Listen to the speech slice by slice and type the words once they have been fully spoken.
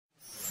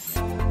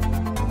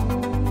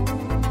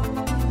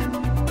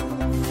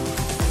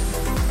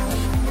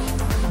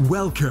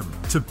Welcome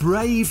to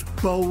Brave,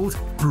 Bold,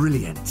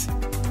 Brilliant.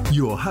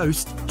 Your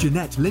host,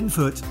 Jeanette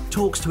Linfoot,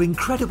 talks to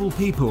incredible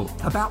people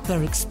about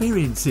their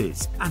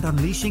experiences and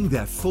unleashing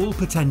their full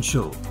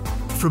potential.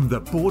 From the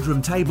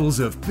boardroom tables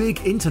of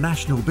big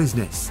international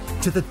business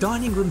to the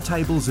dining room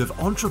tables of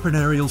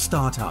entrepreneurial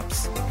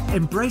startups,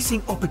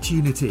 embracing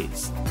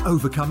opportunities,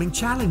 overcoming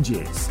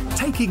challenges,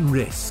 taking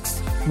risks,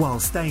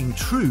 while staying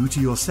true to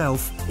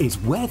yourself is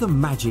where the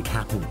magic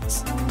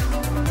happens.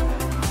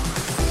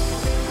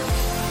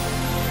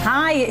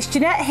 Hi, it's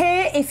Jeanette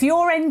here. If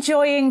you're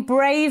enjoying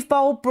Brave,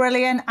 Bold,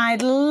 Brilliant,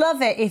 I'd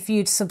love it if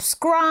you'd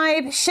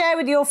subscribe, share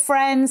with your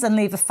friends and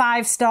leave a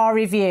 5-star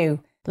review.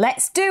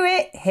 Let's do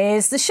it.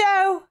 Here's the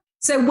show.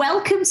 So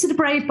welcome to the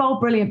Brave,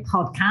 Bold, Brilliant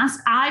podcast.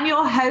 I'm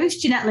your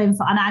host, Jeanette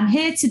Linfoot, and I'm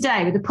here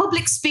today with a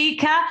public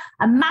speaker,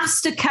 a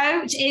master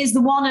coach, is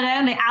the one and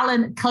only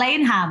Alan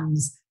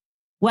Kleinhans.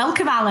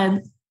 Welcome,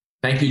 Alan.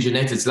 Thank you,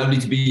 Jeanette. It's lovely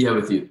to be here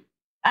with you.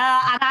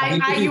 I'm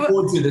looking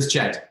forward to this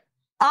chat.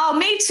 Oh,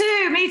 me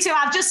too.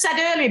 I've just said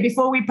earlier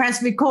before we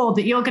press record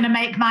that you're going to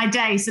make my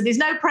day. So there's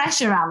no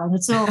pressure, Alan,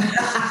 at all.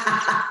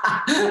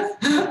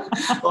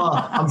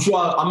 Well, I'm sure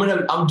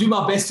I'll do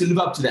my best to live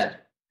up to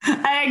that.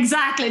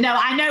 Exactly. No,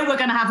 I know we're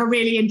going to have a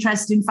really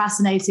interesting,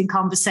 fascinating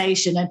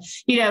conversation. And,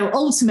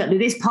 ultimately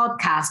this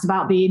podcast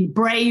about being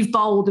brave,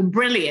 bold and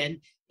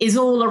brilliant is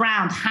all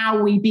around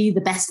how we be the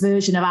best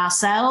version of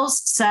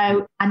ourselves.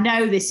 So I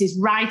know this is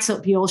right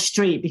up your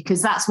street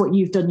because that's what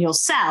you've done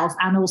yourself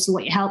and also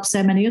what you help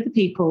so many other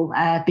people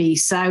be.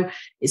 So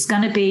it's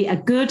going to be a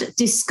good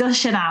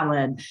discussion,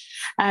 Alan.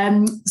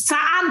 And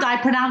I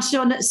pronounced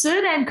your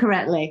surname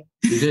correctly.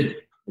 You did.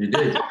 It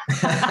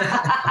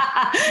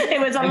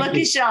was a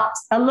lucky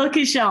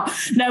shot.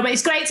 No, but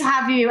it's great to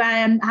have you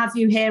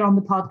here on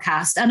the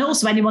podcast, and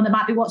also anyone that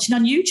might be watching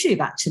on YouTube,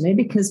 actually,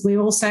 because we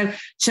also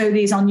show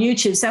these on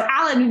YouTube. So,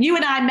 Alan, you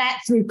and I met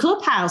through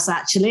Clubhouse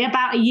actually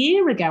about a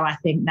year ago, I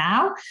think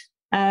now.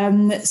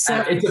 It's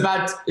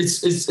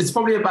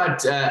probably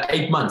about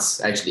 8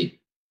 months actually.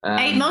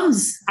 8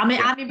 months. I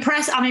mean,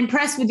 I'm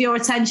impressed with your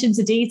attention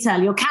to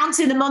detail. You're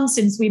counting the months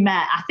since we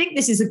met. I think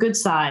this is a good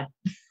sign.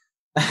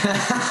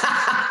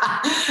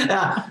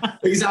 Yeah,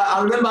 because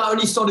I remember I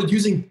only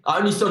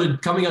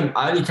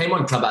came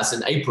on Clubhouse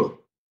in April.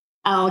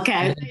 Oh,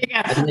 okay. There you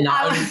go. And then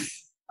I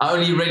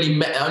only really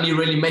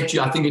met you.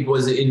 I think it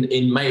was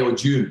in May or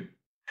June.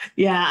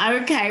 Yeah.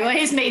 Okay. Well,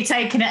 here's me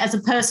taking it as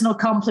a personal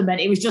compliment.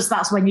 It was just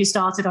that's when you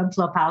started on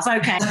Clubhouse.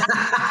 Okay.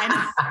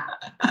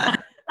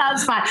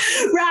 That's fine.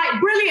 Right.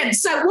 Brilliant.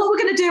 So what we're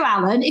going to do,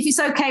 Alan, if it's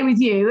okay with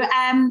you,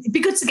 it'd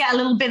be good to get a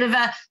little bit of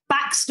a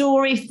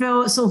backstory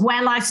for sort of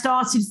where life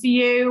started for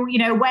you,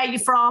 where you're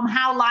from,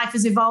 how life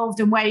has evolved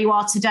and where you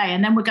are today.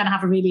 And then we're going to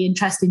have a really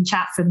interesting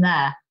chat from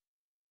there.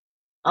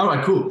 All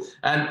right, cool.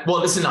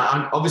 Well, listen,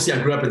 I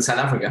grew up in South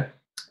Africa.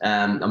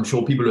 I'm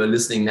sure people who are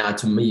listening now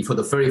to me for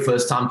the very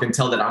first time can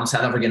tell that I'm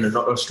South African and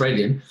not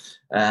Australian.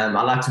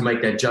 I like to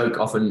make that joke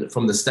often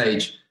from the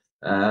stage.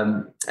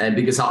 And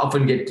because I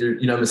often get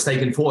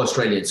mistaken for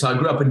Australian. So I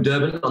grew up in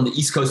Durban on the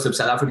east coast of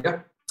South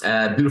Africa,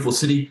 beautiful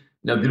city,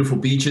 beautiful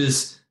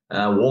beaches,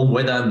 warm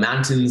weather,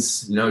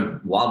 mountains,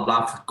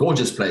 wildlife,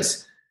 gorgeous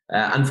place.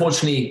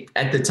 Unfortunately,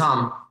 at the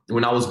time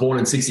when I was born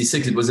in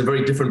 '66, it was a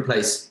very different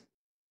place.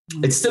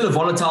 It's still a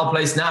volatile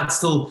place now. It's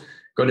still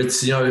got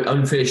its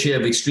own fair share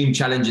of extreme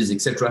challenges,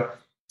 etc.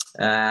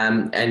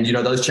 And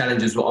those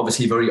challenges were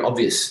obviously very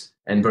obvious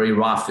and very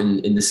rough in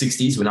the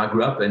 60s when I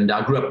grew up. And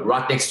I grew up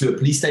right next to a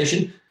police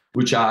station,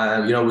 which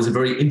was a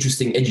very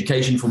interesting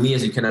education for me,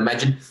 as you can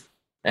imagine.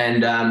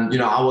 And,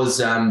 I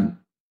was, found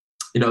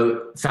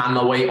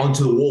my way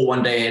onto the wall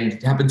one day and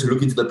happened to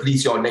look into the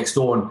police yard next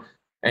door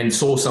and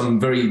saw some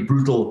very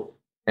brutal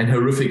and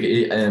horrific,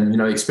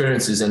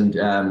 experiences and,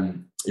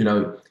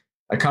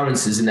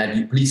 occurrences in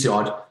that police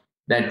yard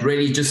that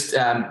really just...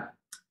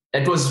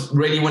 It was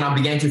really when I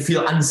began to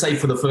feel unsafe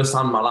for the first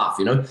time in my life.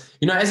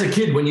 As a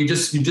kid, when you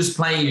just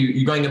play,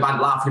 you're going about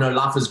life.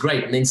 Life is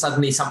great, and then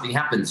suddenly something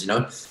happens.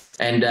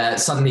 And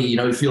suddenly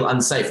you feel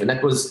unsafe, and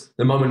that was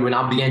the moment when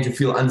I began to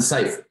feel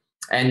unsafe.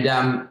 And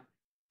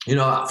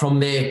from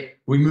there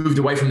we moved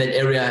away from that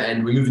area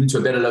and we moved into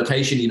a better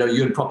location.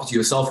 You're in property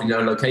yourself.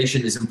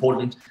 Location is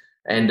important,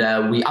 and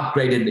we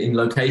upgraded in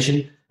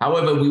location.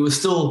 However, we were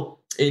still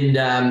in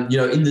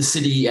the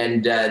city,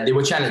 and there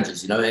were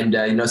challenges, and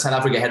South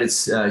Africa had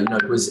its,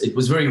 it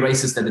was very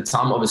racist at the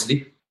time,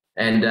 obviously,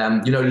 and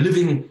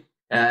living,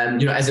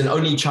 as an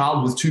only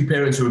child with two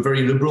parents who were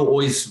very liberal,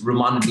 always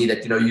reminded me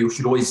that you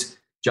should always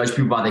judge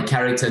people by their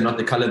character, not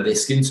the color of their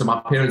skin. So my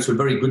parents were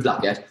very good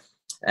like that,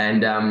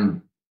 and I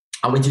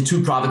went to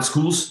 2 private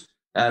schools,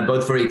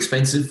 both very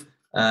expensive,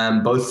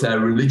 both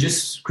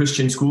religious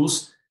Christian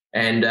schools,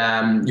 and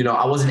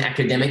I wasn't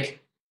academic.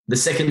 The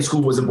second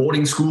school was a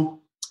boarding school.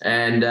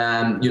 And,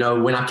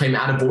 when I came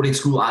out of boarding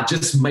school, I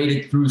just made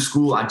it through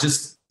school. I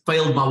just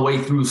failed my way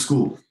through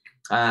school.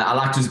 I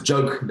like to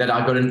joke that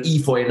I got an E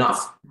for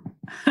enough.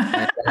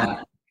 And,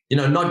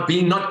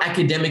 not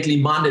academically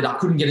minded, I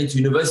couldn't get into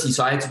university.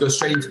 So I had to go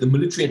straight into the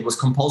military. It was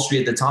compulsory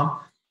at the time.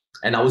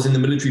 And I was in the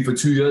military for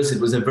 2 years.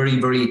 It was a very,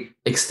 very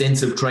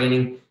extensive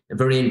training,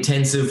 very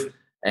intensive.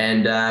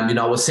 And,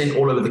 I was sent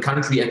all over the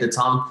country at the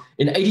time.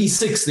 In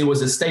 86, there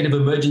was a state of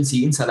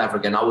emergency in South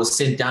Africa. And I was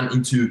sent down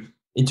into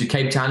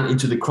Cape Town,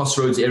 into the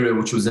Crossroads area,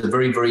 which was a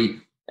very, very,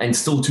 and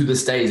still to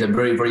this day is a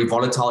very, very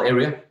volatile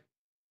area.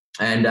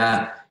 And,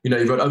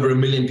 you've got over 1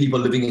 million people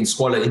living in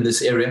squalor in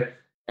this area.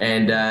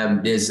 And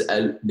there's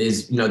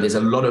a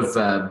lot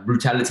of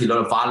brutality, a lot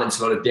of violence,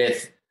 a lot of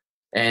death.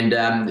 And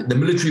the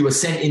military was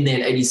sent in there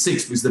in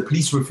 86 because the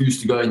police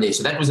refused to go in there.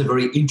 So that was a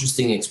very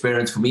interesting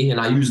experience for me.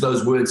 And I use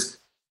those words,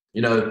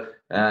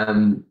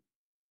 I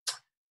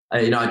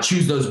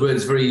choose those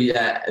words very,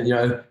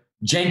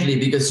 gently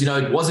because,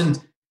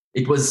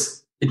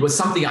 it was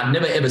something I'd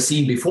never ever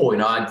seen before.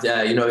 In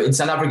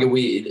South Africa,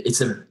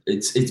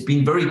 it's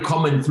been very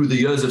common through the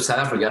years of South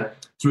Africa,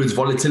 through its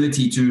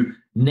volatility, to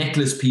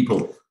necklace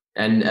people.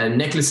 And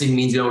necklacing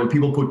means, when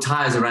people put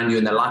tires around you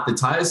and they light the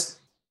tires.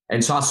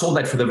 And so I saw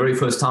that for the very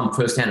first time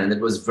firsthand. And it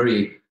was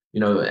very,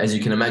 as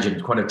you can imagine,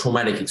 quite a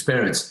traumatic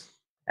experience.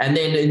 And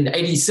then in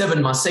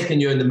 87, my second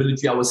year in the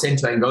military, I was sent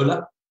to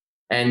Angola.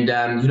 And,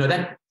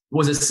 that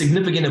was a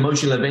significant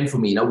emotional event for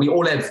me. We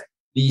all have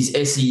these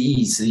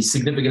SEEs, these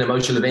significant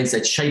emotional events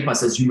that shape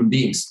us as human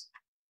beings.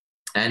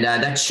 And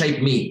that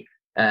shaped me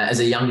as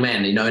a young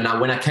man,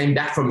 And when I came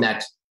back from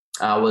that,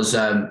 I was,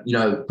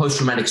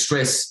 post-traumatic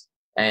stress,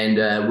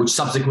 and which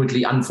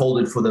subsequently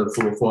unfolded for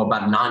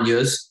about 9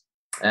 years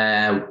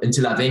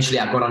until eventually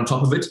I got on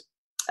top of it.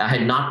 I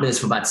had nightmares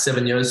for about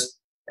 7 years.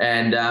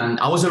 And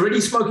I was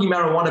already smoking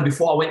marijuana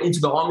before I went into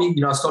the army.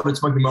 I started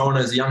smoking marijuana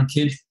as a young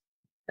kid.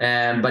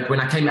 But when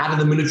I came out of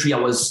the military, I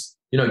was,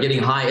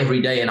 getting high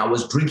every day, and I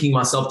was drinking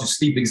myself to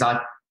sleep because I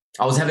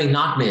was having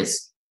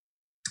nightmares.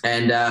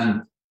 And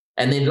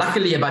then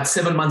luckily about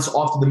 7 months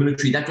after the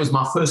military, that was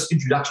my first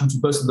introduction to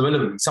personal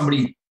development.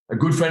 A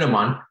good friend of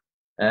mine,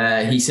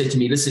 he said to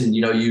me, listen,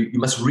 you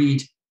must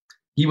read.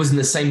 He was in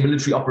the same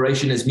military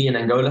operation as me in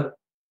Angola.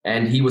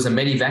 And he was a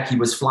medevac. He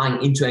was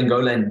flying into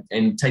Angola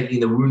and taking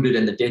the wounded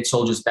and the dead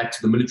soldiers back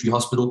to the military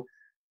hospital.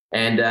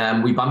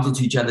 And we bumped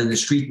into each other in the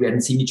street. We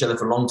hadn't seen each other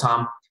for a long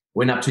time.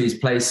 Went up to his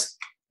place.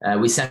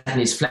 We sat in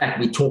his flat.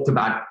 We talked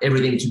about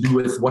everything to do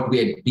with what we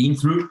had been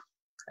through.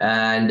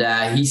 And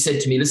he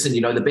said to me, listen,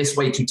 the best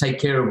way to take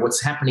care of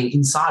what's happening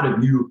inside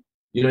of you,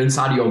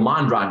 inside of your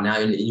mind right now,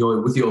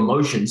 with your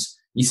emotions,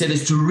 he said,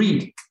 is to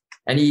read.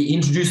 And he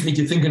introduced me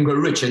to Think and Grow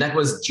Rich. And that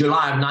was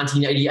July of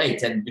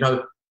 1988. And,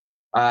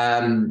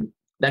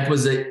 that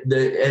was a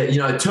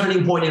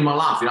turning point in my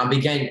life. I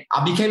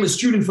became a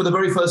student for the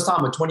very first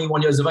time at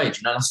 21 years of age.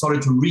 And I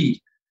started to read.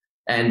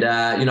 And,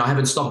 I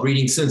haven't stopped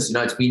reading since.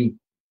 It's been,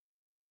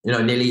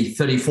 nearly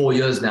 34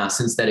 years now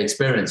since that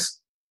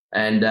experience.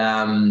 And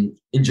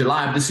in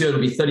July of this year,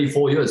 it'll be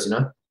 34 years,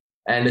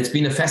 And it's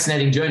been a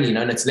fascinating journey,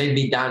 and it's led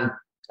me down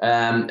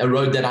a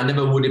road that I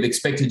never would have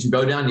expected to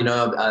go down.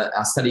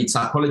 I studied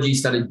psychology,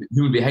 studied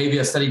human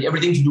behavior, studied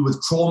everything to do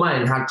with trauma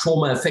and how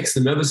trauma affects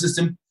the nervous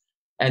system.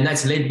 And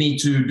that's led me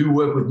to do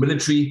work with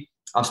military.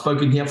 I've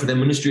spoken here for the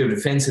Ministry of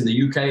Defense in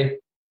the UK.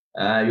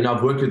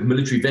 I've worked with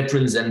military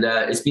veterans, and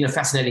it's been a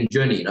fascinating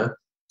journey,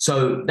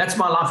 So that's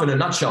my life in a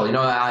nutshell.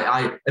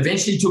 I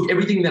eventually took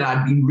everything that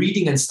I'd been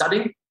reading and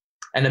studying,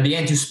 and I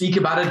began to speak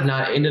about it. And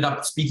I ended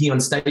up speaking on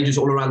stages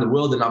all around the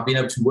world, and I've been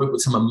able to work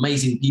with some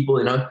amazing people,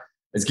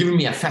 It's given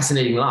me a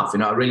fascinating life.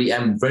 I really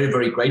am very,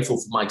 very grateful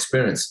for my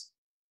experience.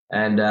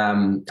 And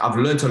I've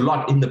learned a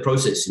lot in the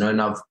process,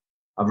 and I've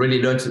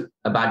really learned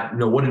about,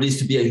 what it is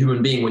to be a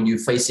human being when you're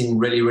facing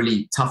really,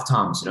 really tough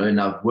times, and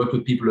I've worked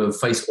with people who have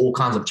faced all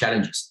kinds of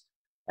challenges,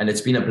 and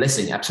it's been a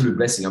blessing, absolute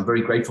blessing. I'm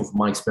very grateful for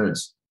my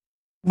experience.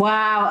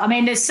 Wow.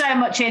 There's so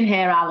much in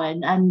here,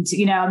 Alan. And,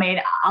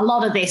 a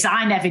lot of this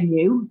I never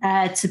knew,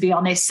 to be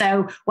honest.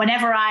 So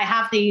whenever I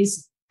have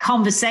these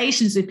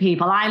conversations with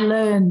people, I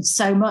learn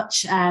so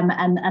much.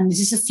 And there's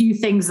just a few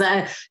things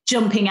that are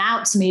jumping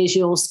out to me as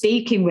you're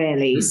speaking,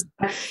 really.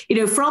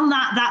 So, from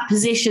that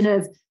position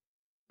of,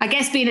 I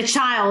guess, being a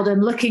child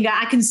and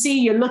I can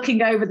see you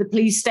looking over the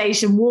police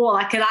station wall.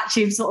 I can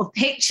actually sort of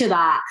picture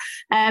that.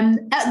 At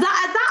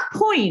that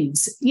point,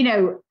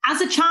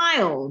 as a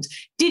child,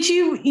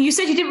 you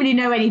said you didn't really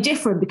know any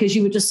different because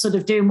you were just sort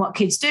of doing what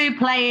kids do,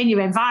 playing,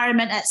 your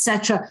environment,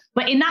 etc.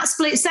 But in that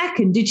split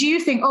second, did you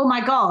think, oh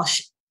my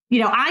gosh,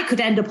 I could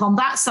end up on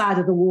that side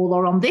of the wall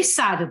or on this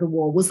side of the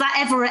wall? Was that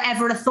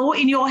ever a thought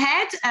in your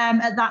head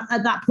at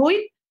that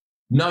point?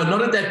 No,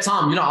 not at that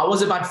time. I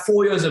was about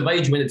 4 years of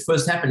age when it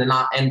first happened. And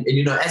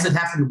as it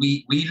happened,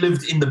 we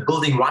lived in the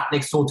building right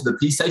next door to the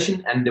police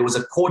station. And there was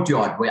a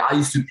courtyard where I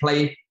used to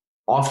play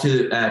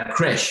after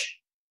crash.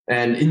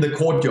 And in the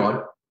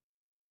courtyard,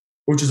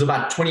 which was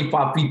about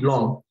 25 feet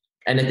long.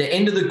 And at the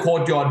end of the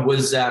courtyard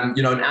was, an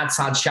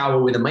outside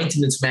shower where the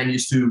maintenance man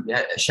used to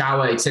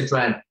shower,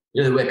 etc. And,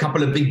 there were a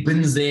couple of big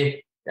bins there.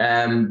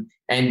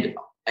 And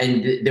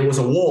there was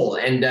a wall,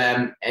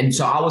 and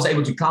so I was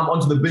able to climb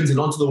onto the bins and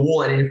onto the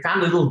wall, and it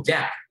found a little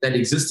gap that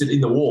existed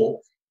in the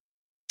wall,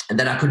 and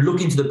that I could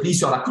look into the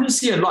police yard. I couldn't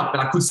see a lot, but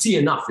I could see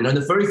enough.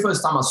 The very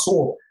first time I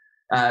saw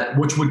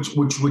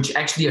which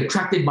actually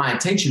attracted my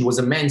attention was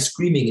a man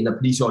screaming in the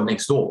police yard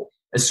next door,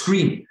 a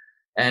scream.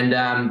 And,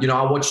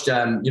 I watched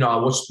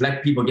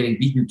black people getting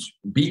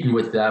beaten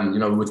with,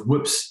 with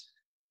whips.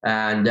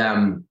 And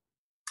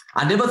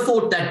I never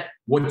thought that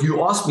what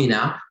you asked me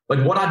now,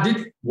 but what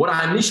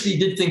I initially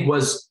did think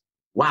was,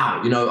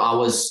 wow,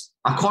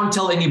 I can't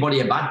tell anybody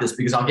about this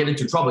because I'll get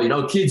into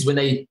trouble. Kids, when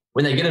they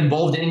get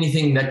involved in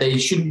anything that they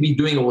shouldn't be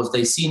doing, or if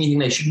they see anything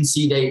they shouldn't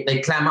see,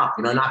 they clam up,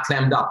 and I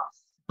clammed up.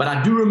 But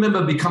I do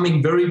remember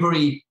becoming very,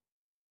 very,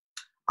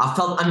 I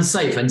felt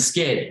unsafe and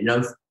scared,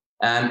 and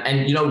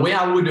where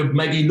I would have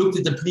maybe looked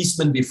at the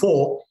policeman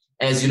before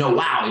as,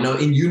 wow,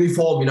 in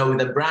uniform,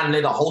 with a brown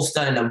leather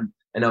holster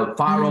and a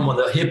firearm on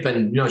the hip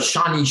and,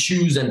 shiny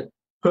shoes and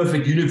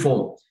perfect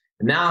uniform.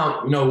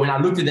 Now, when I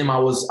looked at them, I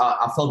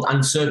felt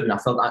uncertain. I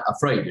felt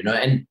afraid,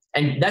 and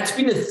that's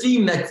been a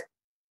theme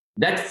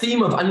that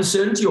theme of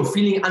uncertainty or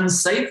feeling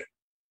unsafe.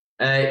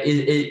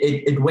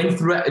 It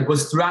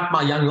was throughout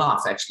my young life,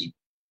 actually.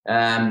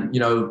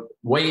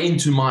 Way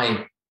into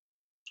my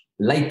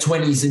late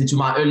 20s, into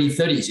my early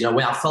 30s,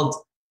 where I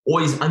felt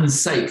always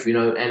unsafe,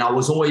 and I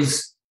was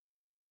always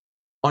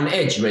on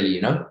edge,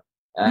 really,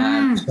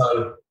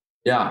 So,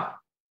 yeah.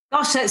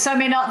 Gosh, so I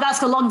mean,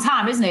 that's a long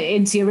time, isn't it,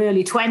 into your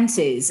early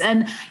 20s?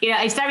 And,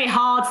 it's very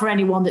hard for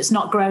anyone that's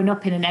not grown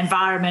up in an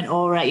environment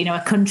or,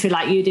 a country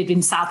like you did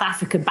in South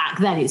Africa back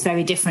then. It's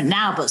very different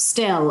now, but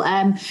still.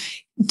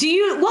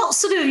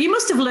 You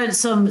must have learned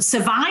some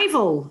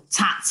survival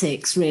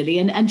tactics, really,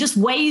 and just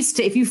ways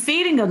to, if you're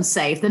feeling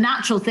unsafe, the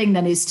natural thing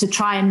then is to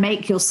try and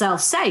make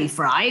yourself safe,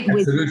 right?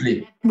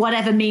 Absolutely. With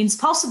whatever means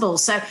possible.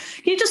 So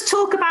can you just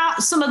talk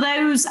about some of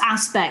those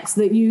aspects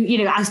that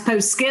I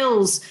suppose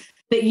skills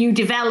that you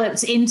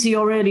developed into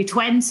your early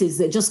 20s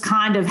that just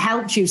kind of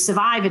helped you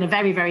survive in a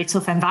very, very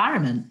tough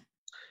environment?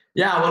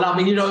 Yeah, well, I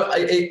mean,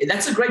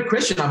 that's a great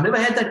question. I've never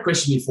had that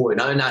question before,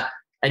 and I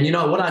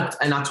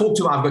talked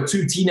to, I've got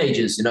two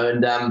teenagers,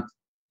 and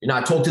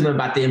I talked to them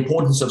about the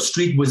importance of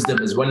street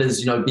wisdom as well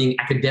as, being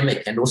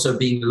academic and also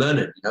being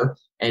learned,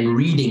 and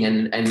reading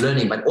and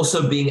learning, but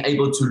also being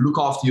able to look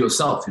after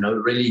yourself,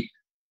 really.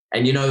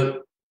 And,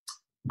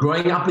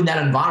 growing up in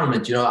that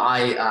environment,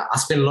 I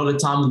spent a lot of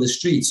time in the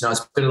streets. I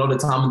spent a lot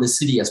of time in the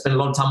city. I spent a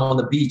lot of time on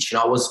the beach.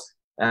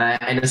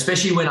 And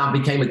especially when I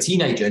became a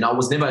teenager and I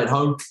was never at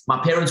home. My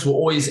parents were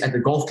always at the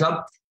golf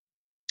club.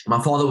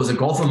 My father was a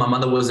golfer. My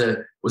mother was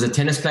a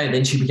tennis player.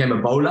 Then she became a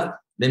bowler.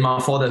 Then my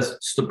father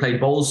played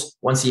bowls.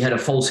 Once he had a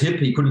false hip,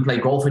 he couldn't play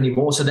golf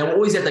anymore. So they were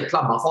always at the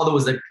club. My father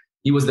was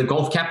the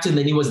golf captain.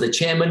 Then he was the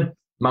chairman.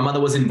 My mother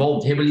was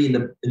involved heavily in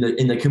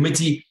the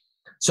committee.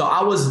 So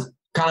I was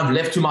kind of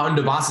left to my own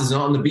devices and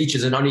on the beach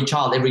as an only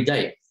child every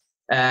day.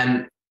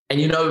 And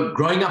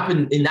growing up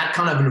in that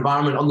kind of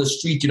environment on the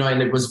street, and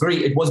it was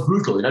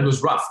brutal, it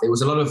was rough. There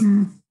was a lot of,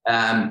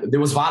 there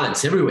was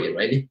violence everywhere,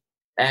 really.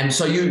 And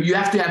so you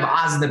have to have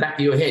eyes in the back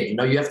of your head,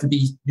 you have to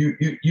be,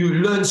 you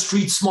learn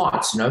street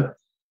smarts,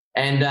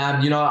 and,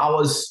 I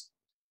was,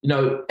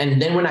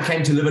 and then when I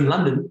came to live in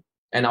London,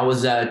 and I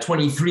was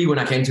 23 when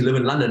I came to live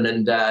in London,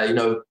 and,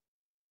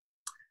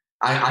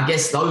 I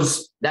guess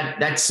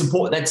that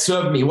support that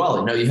served me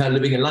well,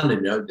 living in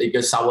London,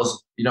 because I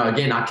was,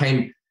 again, I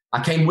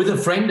came with a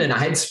friend and I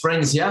had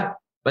friends here,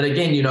 but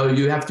again, you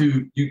kind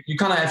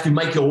of have to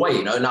make your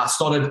way, and I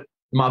started,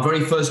 my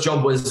very first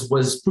job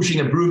was pushing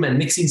a broom and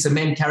mixing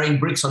cement, carrying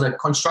bricks on a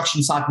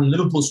construction site in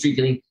Liverpool Street,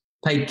 getting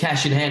paid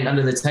cash in hand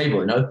under the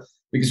table,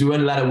 because we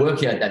weren't allowed to work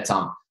here at that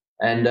time.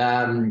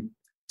 And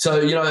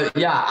so,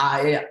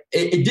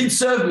 it did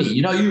serve me,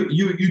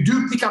 you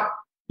do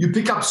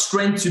pick up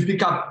strength, you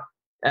pick up,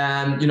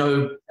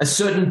 a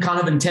certain kind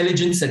of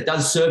intelligence that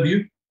does serve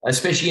you,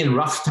 especially in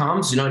rough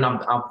times, and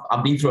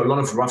I've been through a lot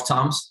of rough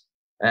times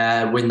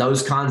when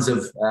those kinds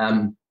of,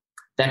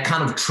 that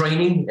kind of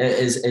training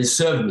has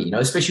served me,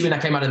 especially when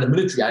I came out of the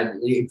military. I had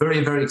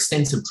very, very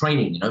extensive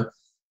training,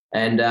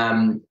 and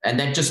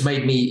that just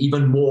made me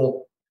even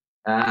more,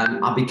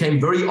 I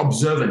became very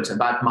observant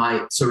about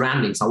my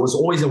surroundings. I was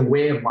always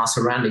aware of my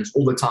surroundings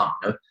all the time,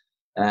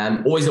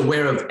 always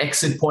aware of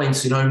exit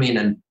points,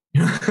 and,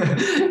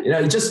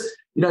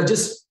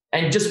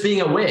 just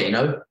being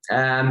aware,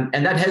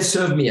 and that has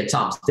served me at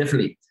times,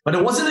 definitely. But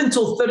it wasn't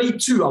until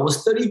 32, I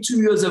was 32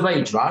 years of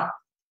age, right?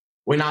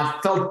 When I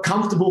felt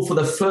comfortable for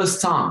the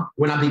first time,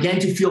 when I began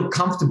to feel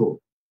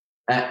comfortable.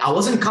 I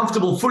wasn't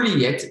comfortable fully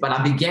yet, but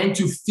I began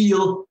to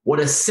feel what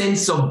a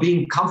sense of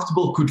being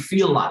comfortable could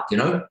feel like,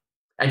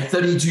 at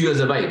 32 years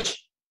of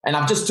age. And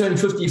I've just turned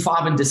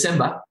 55 in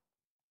December.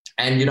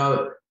 And,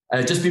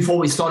 just before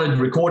we started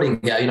recording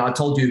here, I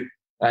told you,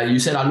 you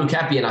said I look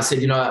happy, and I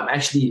said,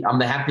 I'm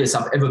the happiest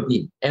I've ever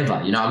been, ever.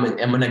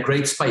 I'm in a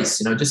great space,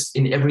 just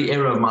in every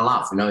area of my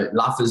life.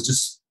 Life is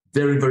just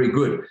very, very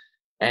good.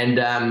 And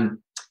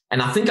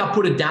I think I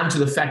put it down to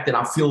the fact that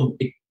I feel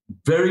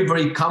very,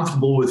 very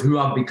comfortable with who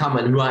I've become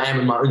and who I am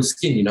in my own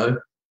skin.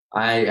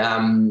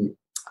 I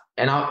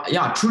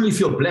truly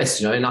feel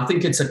blessed. And I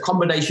think it's a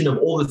combination of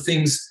all the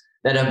things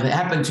that have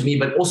happened to me,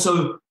 but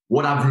also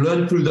what I've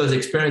learned through those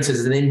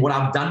experiences, and then what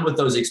I've done with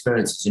those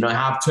experiences, you know,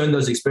 how I've turned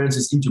those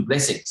experiences into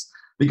blessings.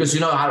 Because, you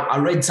know, I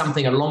read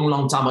something a long,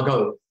 long time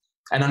ago,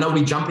 and I know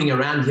we're jumping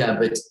around here,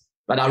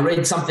 but I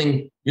read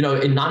something, you know,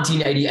 in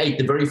 1988,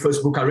 the very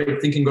first book I read,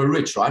 Think and Grow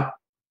Rich, right?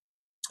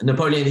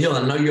 Napoleon Hill.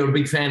 I know you're a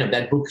big fan of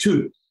that book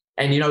too.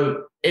 And, you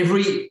know,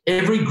 every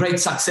great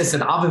success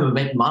that I've ever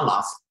met in my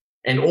life,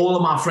 and all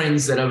of my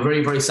friends that are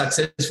very, very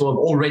successful have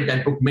all read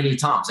that book many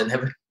times and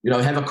have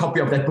a copy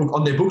of that book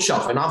on their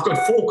bookshelf. And I've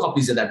got 4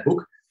 copies of that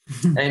book.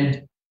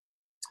 And,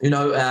 you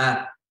know,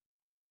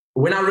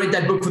 when I read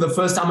that book for the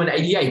first time in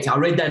 88, I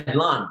read that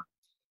line,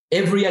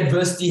 every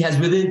adversity has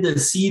within the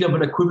seed of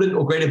an equivalent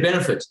or greater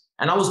benefit.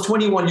 And I was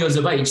 21 years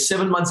of age,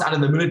 7 months out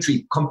of the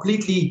military,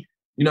 completely,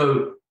 you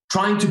know,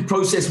 trying to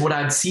process what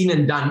I'd seen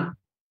and done.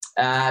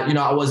 You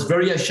know, I was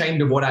very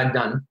ashamed of what I'd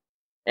done.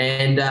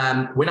 And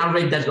when I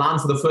read that line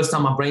for the first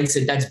time, my brain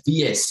said, that's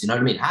BS. You know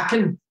what I mean? How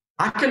can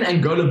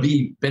Angola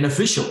be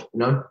beneficial? You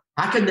know,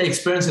 how can the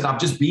experience that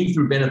I've just been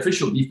through be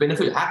beneficial?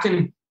 How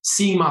can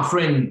seeing my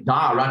friend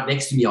die right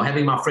next to me, or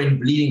having my friend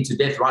bleeding to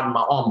death right in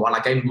my arm while I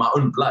gave him my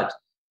own blood,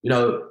 you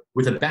know,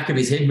 with the back of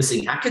his head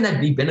missing, how can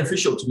that be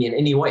beneficial to me in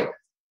any way?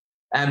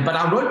 But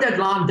I wrote that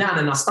line down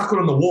and I stuck it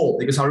on the wall,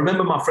 because I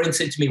remember my friend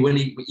said to me when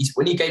he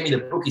gave me the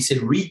book, he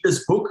said, read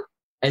this book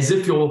as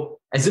if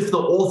the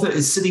author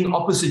is sitting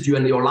opposite you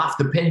and your life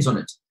depends on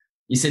it.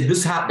 He said,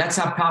 that's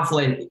how powerful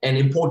and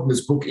important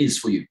this book is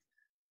for you.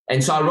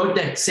 And so I wrote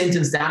that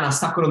sentence down, I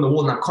stuck it on the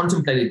wall, and I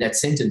contemplated that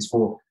sentence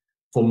for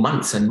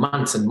months and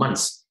months and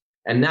months.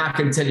 And now I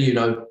can tell you, you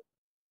know,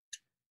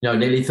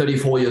 nearly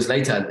 34 years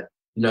later,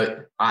 you know,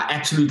 I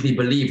absolutely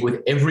believe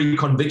with every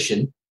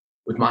conviction,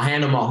 with my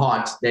hand on my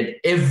heart, that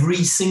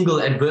every single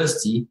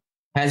adversity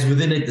has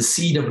within it the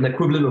seed of an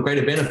equivalent or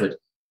greater benefit.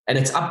 And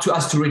it's up to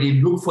us to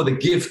really look for the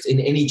gift in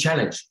any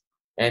challenge.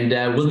 And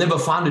we'll never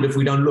find it if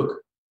we don't look.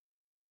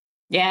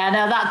 Yeah,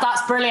 no,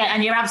 that's brilliant.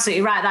 And you're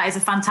absolutely right. That is a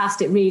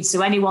fantastic read.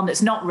 So anyone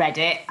that's not read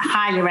it,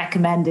 highly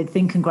recommended.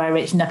 Think and Grow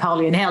Rich,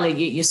 Napoleon Hill.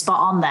 You're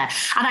spot on there.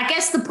 And I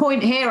guess the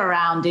point here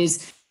around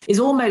is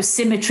almost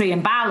symmetry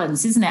and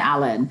balance, isn't it,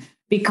 Alan?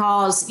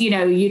 Because, you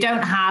know, you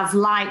don't have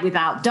light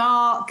without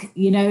dark,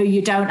 you know,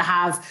 you don't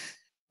have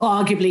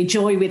arguably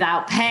joy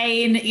without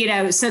pain, you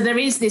know, so there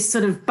is this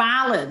sort of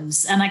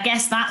balance. And I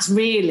guess that's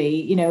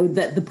really, you know,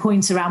 the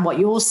point around what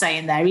you're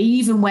saying there,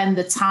 even when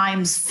the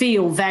times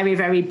feel very,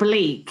 very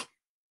bleak,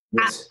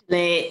 yes,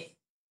 actually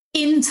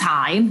in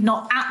time,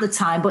 not at the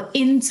time, but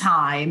in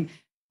time,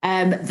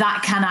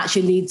 that can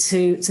actually lead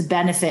to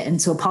benefit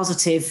and to a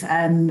positive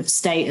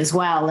state as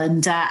well.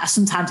 And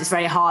sometimes it's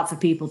very hard for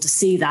people to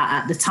see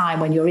that at the time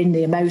when you're in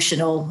the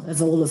emotional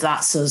of all of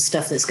that sort of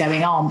stuff that's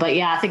going on. But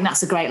yeah, I think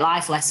that's a great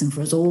life lesson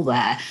for us all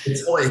there.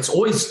 It's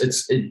always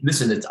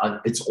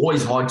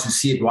hard to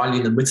see it while you're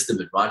in the midst of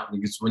it, right?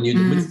 Because when you're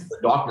in the midst of the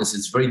darkness,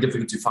 it's very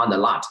difficult to find the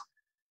light.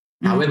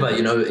 However,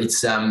 you know,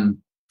 it's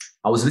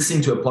I was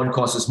listening to a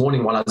podcast this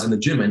morning while I was in the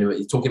gym, and we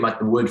were talking about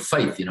the word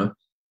faith, you know.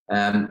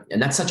 And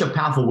that's such a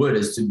powerful word,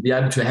 is to be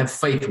able to have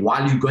faith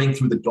while you're going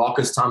through the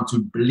darkest time,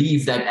 to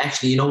believe that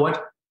actually, you know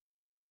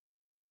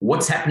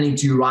what's happening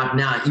to you right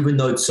now, even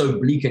though it's so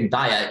bleak and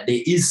dire,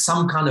 there is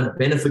some kind of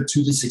benefit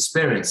to this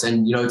experience.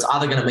 And, you know, it's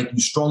either going to make you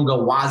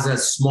stronger, wiser,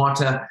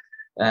 smarter,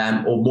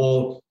 or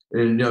more,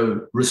 you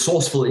know,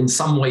 resourceful in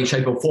some way,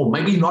 shape or form.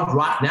 Maybe not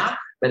right now,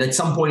 but at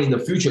some point in the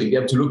future, you'll be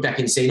able to look back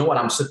and say, you know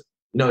what,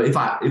 you know, if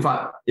I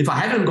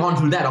hadn't gone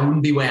through that, I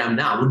wouldn't be where I am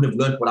now. I wouldn't have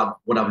learned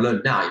what I've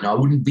learned now. You know, I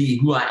wouldn't be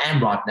who I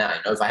am right now,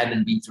 you know, if I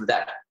hadn't been through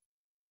that.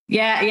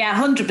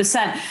 Yeah, 100%.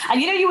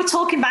 And, you know, you were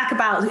talking back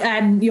about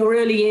your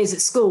early years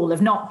at school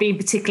of not being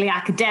particularly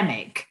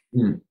academic.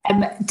 Did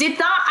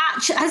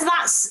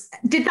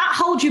that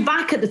hold you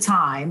back at the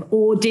time,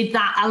 or did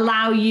that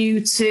allow you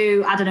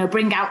to, I don't know,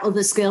 bring out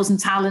other skills and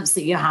talents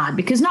that you had?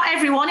 Because not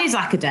everyone is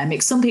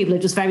academic. Some people are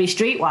just very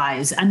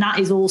streetwise, and that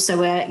is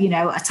also a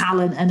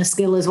talent and a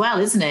skill as well,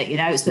 isn't it? You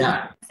know, it's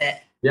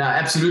yeah,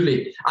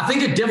 absolutely. I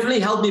think it definitely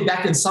held me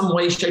back in some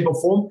way, shape, or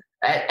form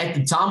at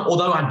the time.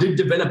 Although I did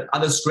develop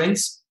other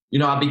strengths, you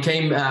know, I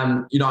became,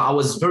 you know, I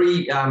was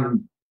very, I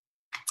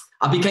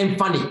became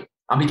funny.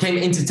 I became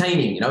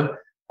entertaining, you know.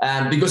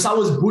 Because I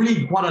was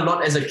bullied quite a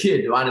lot as a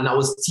kid, right? And I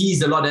was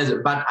teased a lot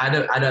but I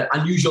had an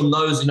unusual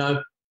nose, you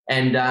know,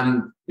 and,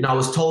 you know, I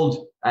was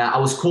told, I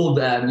was called,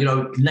 you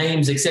know,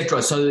 names,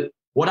 etc. So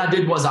what I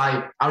did was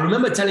I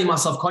remember telling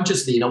myself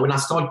consciously, you know, when I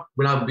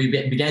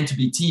began to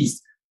be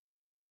teased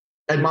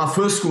at my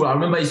first school, I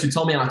remember I used to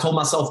tell me, and I told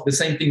myself the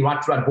same thing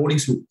right throughout boarding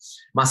school,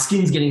 my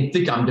skin's getting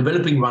thicker. I'm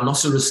developing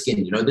rhinoceros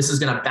skin. You know, this is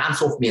going to bounce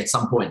off me at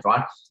some point,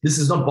 right? This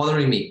is not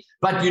bothering me.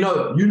 But, you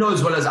know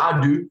as well as I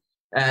do,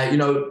 you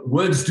know,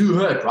 words do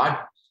hurt, right?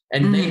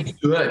 And they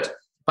do hurt.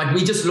 But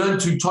we just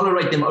learned to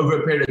tolerate them over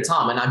a period of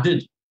time. And I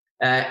did.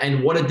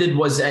 And what it did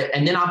was,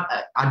 and then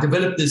I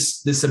developed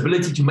this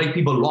ability to make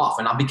people laugh,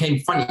 and I became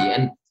funny.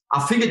 And I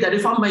figured that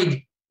if I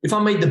made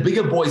the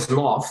bigger boys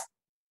laugh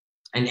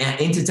and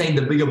entertain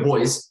the bigger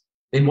boys,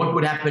 then what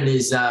would happen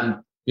is,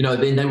 you know,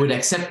 then they would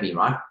accept me,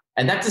 right?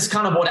 And that is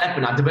kind of what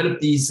happened. I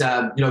developed these,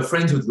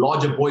 friends with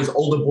larger boys,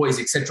 older boys,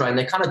 etc. And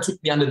they kind of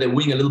took me under their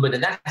wing a little bit,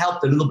 and that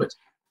helped a little bit.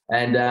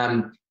 And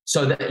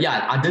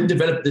I did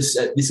develop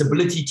this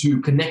ability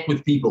to connect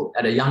with people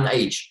at a young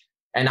age.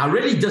 And I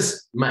really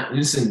just,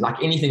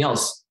 like anything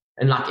else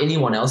and like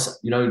anyone else,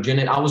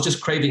 Jeanette, I was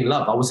just craving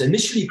love. I was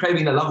initially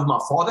craving the love of my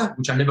father,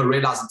 which I never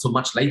realized until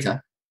much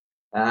later,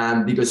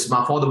 because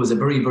my father was a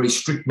very, very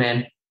strict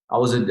man. I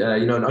was an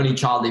only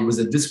child. He was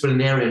a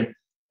disciplinarian.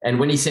 And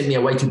when he sent me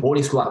away to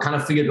boarding school, I kind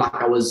of figured like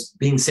I was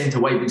being sent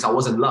away because I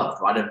wasn't loved,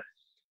 right?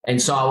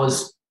 And so I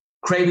was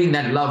craving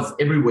that love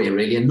everywhere,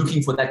 really, and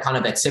looking for that kind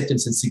of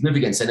acceptance and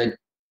significance. And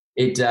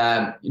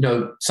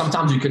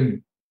sometimes you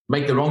can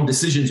make the wrong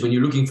decisions when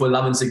you're looking for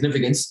love and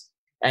significance.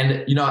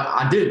 And,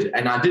 I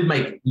did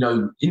make,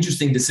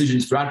 interesting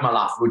decisions throughout my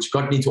life, which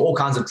got me into all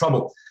kinds of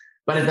trouble.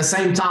 But at the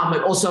same time,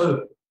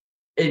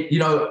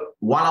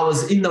 while I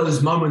was in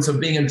those moments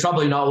of being in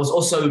trouble, I was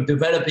also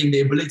developing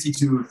the ability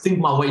to think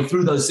my way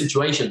through those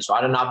situations,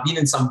 right? And I've been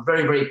in some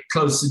very, very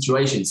close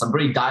situations, some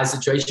very dire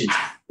situations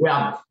where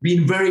I've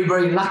been very,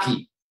 very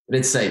lucky,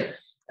 let's say.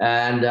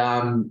 And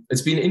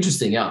it's been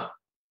interesting, yeah.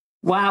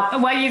 Wow.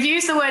 Well, you've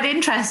used the word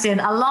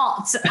interesting a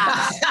lot.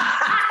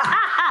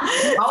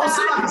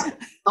 I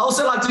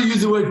also like to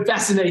use the word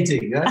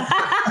fascinating.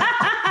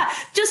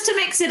 Just to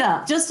mix it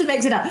up.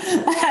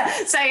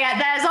 So, yeah,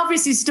 there's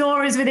obviously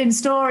stories within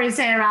stories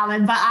here,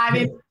 Alan, but I'm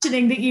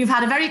imagining that you've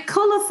had a very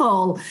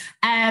colourful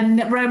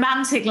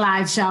romantic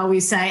life, shall we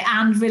say,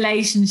 and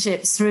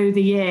relationships through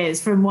the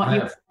years from what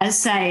you were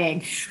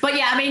saying. But,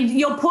 yeah, I mean,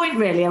 your point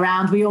really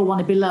around we all want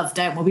to be loved,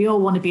 don't we? We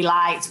all want to be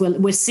liked.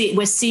 We're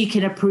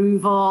seeking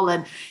approval.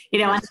 And,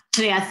 and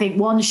actually, I think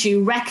once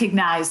you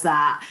recognise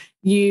that,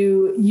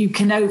 you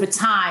can over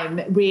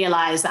time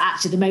realise that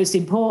actually the most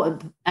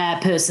important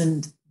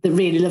person that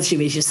really loves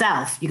you is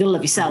yourself. You've got to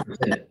love yourself,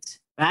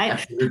 right?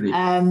 Absolutely.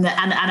 And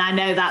I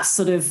know that's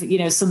sort of,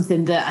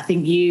 something that I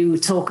think you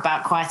talk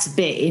about quite a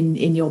bit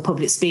in your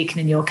public speaking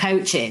and your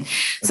coaching.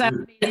 So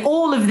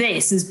all of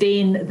this has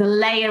been the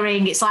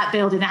layering. It's like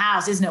building a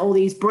house, isn't it? All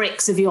these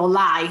bricks of your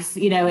life,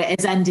 it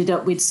has ended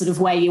up with sort of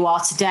where you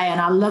are today.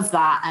 And I love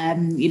that,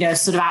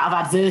 sort of out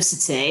of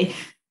adversity,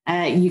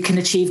 you can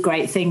achieve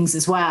great things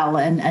as well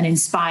and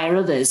inspire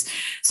others.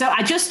 So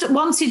I just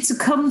wanted to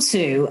come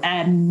to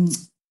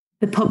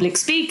the public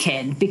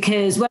speaking,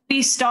 because when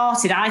we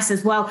started, I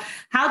said, well,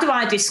 how do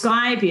I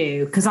describe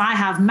you? Because I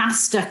have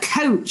master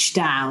coach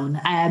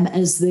down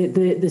as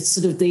the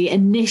sort of the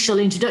initial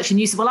introduction.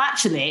 You said, well,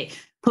 actually,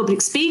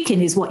 public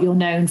speaking is what you're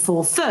known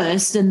for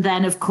first. And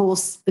then, of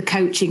course, the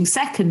coaching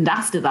second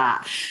after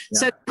that. Yeah.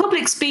 So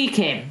public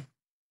speaking,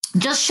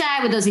 just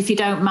share with us, if you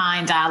don't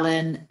mind,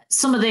 Alan,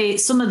 some of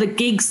the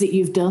gigs that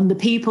you've done, the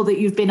people that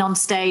you've been on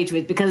stage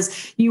with,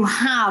 because you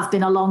have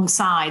been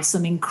alongside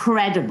some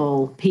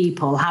incredible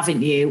people,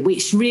 haven't you?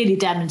 Which really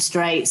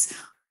demonstrates,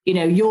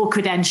 your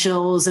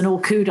credentials, and all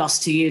kudos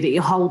to you that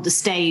you hold the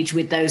stage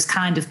with those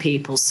kind of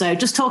people. So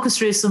just talk us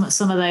through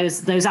some of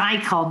those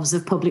icons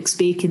of public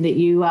speaking that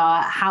you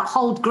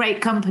hold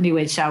great company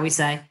with, shall we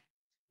say?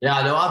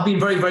 Yeah, no, I've been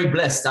very, very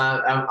blessed.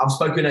 I've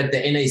spoken at the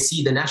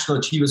NAC, the National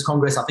Achievers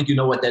Congress. I think you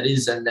know what that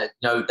is, and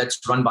that's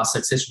run by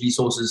Success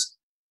Resources.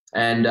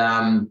 And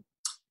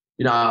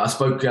I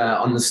spoke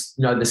on this,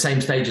 the same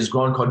stage as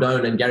Grant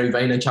Cardone and Gary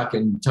Vaynerchuk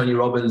and Tony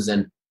Robbins,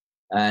 and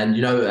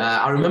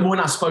I remember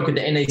when I spoke at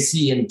the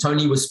NAC and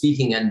Tony was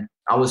speaking and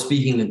I was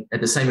speaking at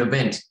the same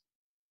event,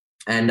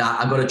 and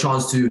I got a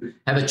chance to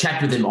have a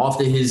chat with him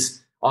after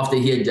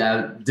he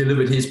had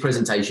delivered his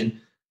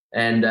presentation.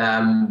 And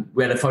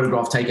we had a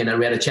photograph taken and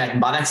we had a chat. And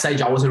by that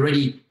stage, I was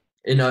already,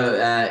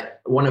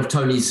 one of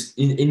Tony's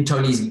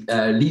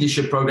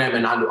leadership program.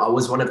 And I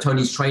was one of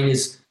Tony's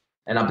trainers.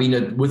 And I've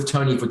been with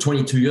Tony for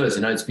 22 years.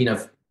 It's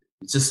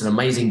just an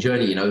amazing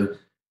journey,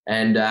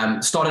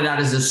 and started out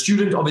as a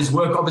student of his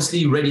work,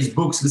 obviously read his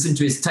books, listened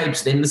to his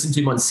tapes, then listened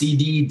to him on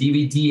CD,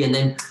 DVD, and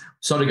then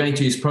started going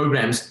to his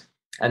programs.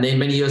 And then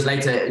many years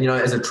later,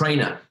 as a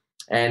trainer.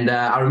 And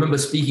I remember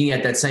speaking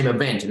at that same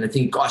event and I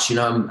think, gosh,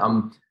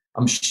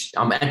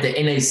 I'm at the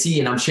NAC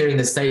and I'm sharing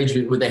the stage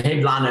with the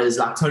headliners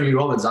like Tony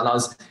Robbins, and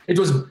it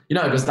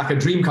was like a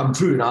dream come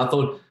true. And I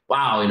thought,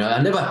 wow, I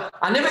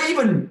never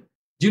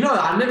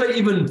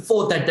even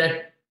thought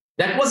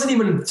that wasn't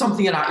even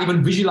something that I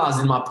even visualized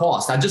in my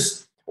past.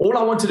 All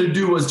I wanted to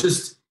do was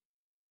just,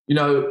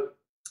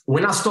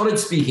 when I started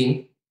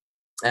speaking,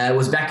 it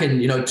was back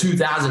in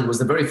 2000 was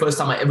the very first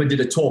time I ever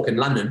did a talk in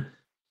London,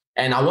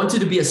 and I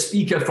wanted to be a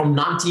speaker from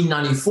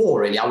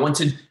 1994. Really,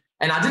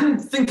 and I didn't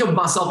think of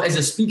myself as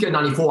a speaker in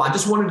 94. I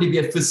just wanted to be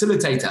a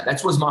facilitator.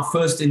 That was my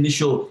first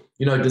initial,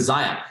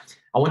 desire.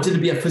 I wanted to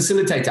be a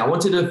facilitator. I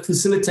wanted to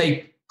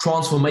facilitate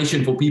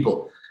transformation for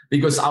people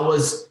because I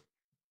was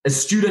a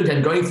student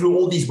and going through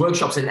all these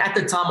workshops. And at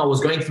the time I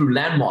was going through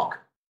Landmark.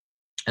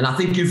 And I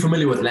think you're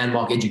familiar with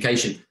Landmark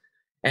Education.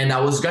 And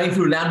I was going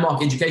through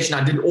Landmark Education.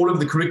 I did all of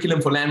the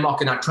curriculum for Landmark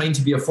and I trained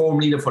to be a forum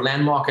leader for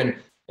Landmark. And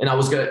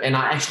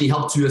I actually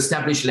helped to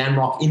establish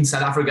Landmark in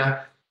South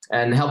Africa.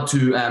 and helped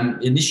to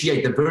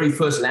initiate the very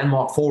first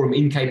landmark forum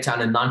in Cape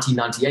Town in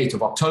 1998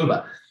 of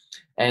October.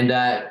 And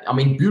I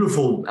mean,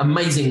 beautiful,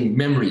 amazing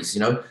memories,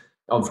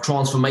 of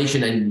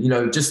transformation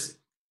and, just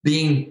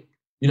being,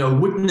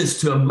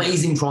 witness to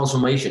amazing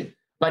transformation.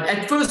 But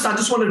at first, I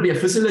just wanted to be a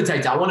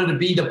facilitator. I wanted to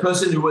be the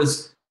person who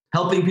was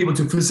helping people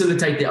to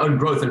facilitate their own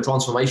growth and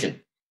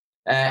transformation.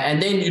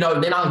 And then,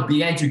 then I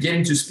began to get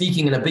into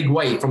speaking in a big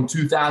way. From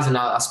 2000,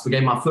 I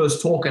gave my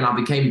first talk, and I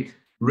became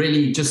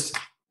really just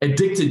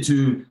addicted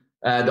to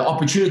the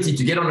opportunity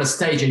to get on a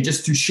stage and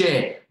just to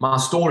share my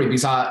story,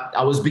 because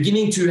I was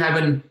beginning to have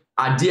an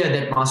idea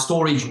that my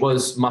story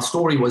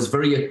was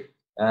very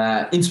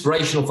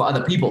inspirational for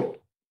other people.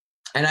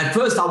 And at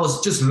first, I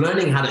was just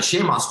learning how to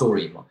share my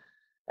story.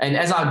 And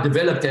as I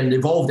developed and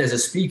evolved as a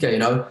speaker,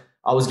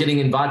 I was getting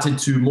invited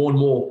to more and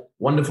more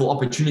wonderful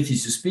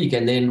opportunities to speak.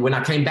 And then when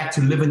I came back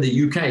to live in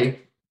the UK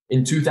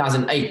in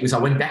 2008, because I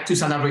went back to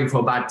South Africa for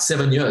about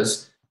 7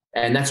 years,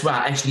 and that's where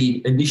I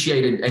actually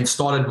initiated and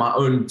started my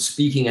own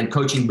speaking and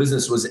coaching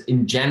business, was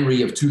in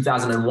January of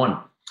 2001.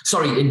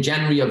 Sorry, in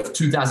January of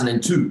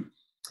 2002.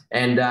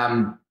 And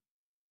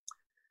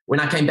when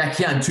I came back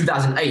here in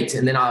 2008,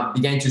 and then I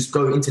began to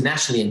go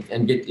internationally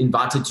and get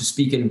invited to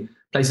speak in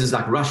places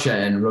like Russia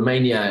and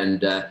Romania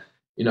and,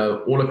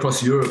 all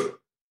across Europe.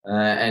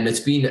 And it's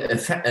been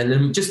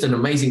just an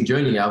amazing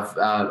journey.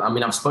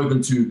 I've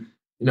spoken to,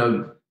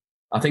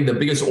 I think the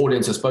biggest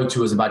audience I spoke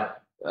to was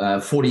about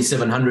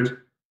 4,700.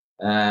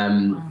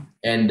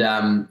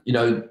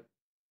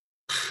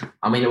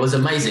 It was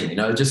amazing,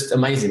 just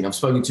amazing. I've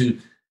spoken to,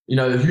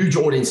 huge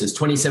audiences,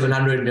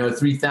 2,700,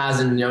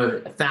 3,000,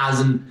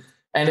 1,000.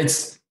 And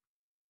it's,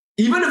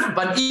 even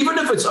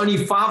if it's only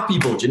 5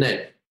 people,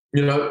 Jeanette,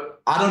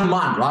 I don't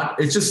mind, right?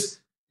 It's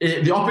just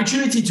the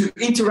opportunity to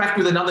interact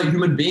with another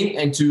human being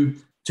and to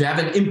have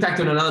an impact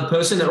on another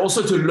person, and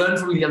also to learn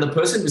from the other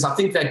person. Because I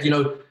think that,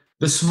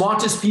 the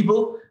smartest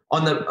people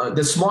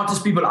the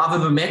smartest people I've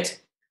ever met,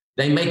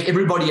 they make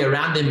everybody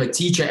around them a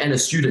teacher and a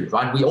student,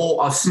 right? We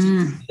all are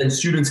and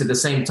students at the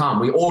same time.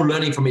 We're all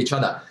learning from each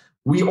other.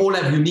 We all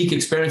have unique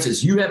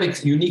experiences. You have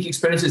unique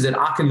experiences that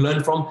I can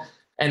learn from,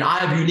 and I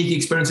have unique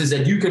experiences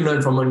that you can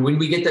learn from. And when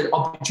we get that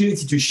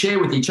opportunity to share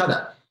with each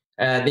other,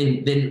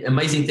 then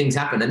amazing things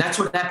happen. And that's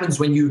what happens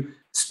when you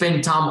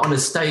spend time on a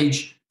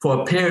stage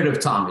for a period of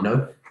time,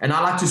 And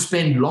I like to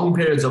spend long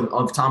periods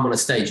of time on a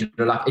stage,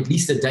 like at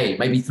least a day,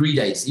 maybe 3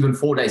 days, even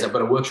 4 days. I've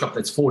got a workshop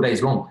that's 4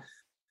 days long.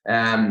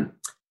 And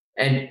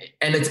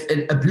it's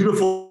a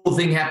beautiful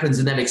thing happens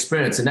in that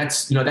experience. And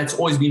that's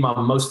always been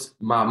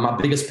my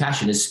biggest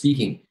passion, is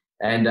speaking.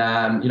 And,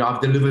 I've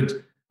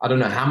delivered, I don't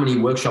know how many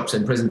workshops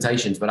and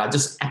presentations, but I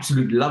just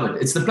absolutely love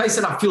it. It's the place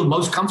that I feel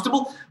most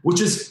comfortable,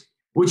 which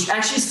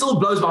actually still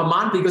blows my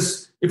mind,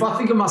 because if I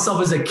think of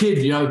myself as a kid,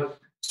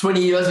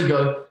 20 years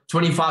ago,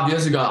 25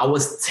 years ago, I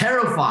was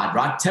terrified,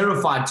 right?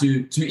 Terrified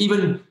to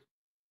even,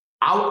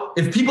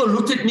 if people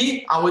looked at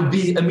me, I would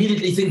be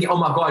immediately thinking, oh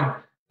my God,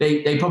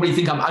 they probably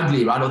think I'm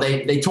ugly, right? Or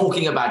they're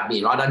talking about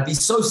me, right? I'd be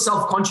so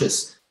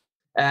self-conscious.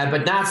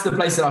 But that's the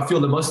place that I feel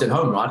the most at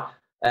home, right?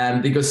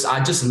 Because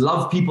I just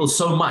love people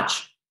so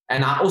much.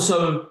 And I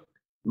also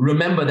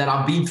remember that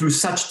I've been through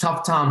such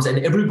tough times, and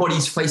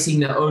everybody's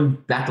facing their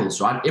own battles,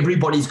 right?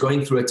 Everybody's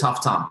going through a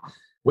tough time.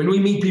 When we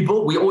meet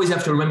people, we always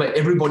have to remember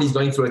everybody's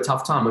going through a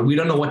tough time, and we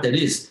don't know what that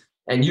is.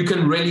 And you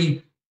can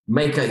really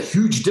make a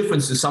huge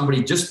difference to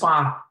somebody just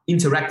by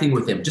interacting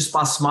with them, just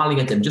by smiling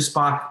at them, just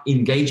by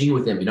engaging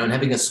with them, and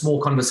having a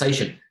small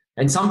conversation.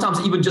 And sometimes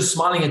even just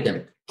smiling at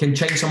them can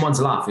change someone's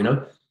life,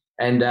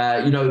 And,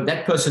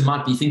 that person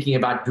might be thinking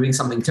about doing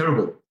something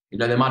terrible.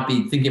 They might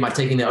be thinking about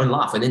taking their own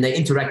life, and then they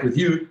interact with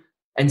you,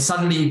 and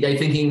suddenly they're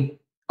thinking,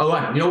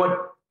 oh, you know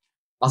what?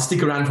 I'll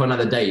stick around for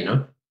another day,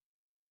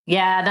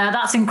 Yeah, no,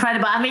 that's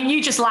incredible. I mean,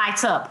 you just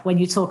light up when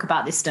you talk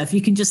about this stuff.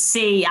 You can just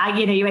see,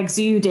 you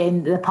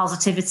exuding the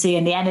positivity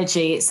and the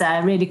energy. It's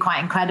really quite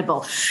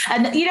incredible.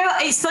 And,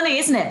 it's funny,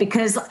 isn't it?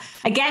 Because,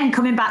 again,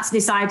 coming back to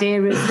this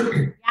idea of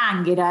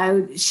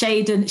yang,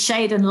 shade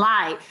and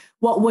light,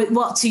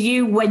 what to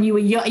you when you were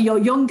your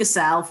younger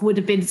self would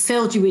have been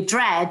filled you with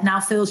dread now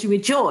fills you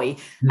with joy.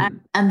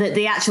 And that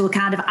the actual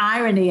kind of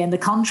irony and the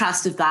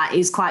contrast of that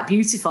is quite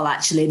beautiful,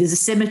 actually. There's a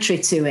symmetry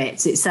to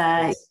it. It's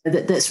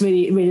that's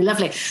really, really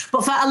lovely.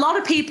 But for a lot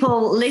of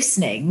people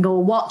listening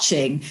or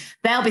watching,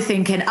 they'll be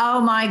thinking,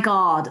 oh my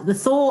God, the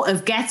thought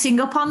of getting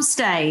up on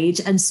stage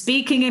and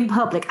speaking in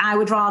public, I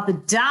would rather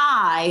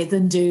die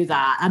than do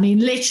that. I mean,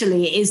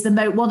 literally, it is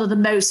one of the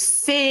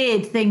most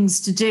feared things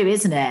to do,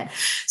 isn't it?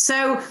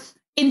 So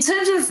in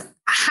terms of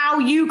how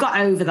you got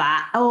over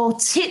that, or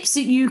tips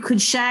that you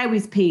could share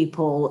with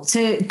people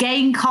to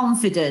gain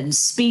confidence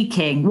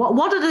speaking,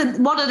 what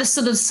are the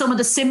sort of some of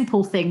the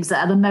simple things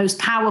that are the most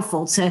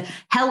powerful to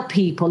help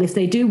people if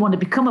they do want to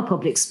become a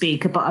public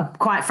speaker but are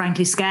quite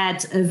frankly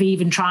scared of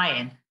even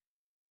trying?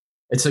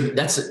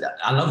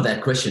 I love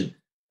that question.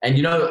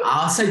 And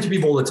I'll say to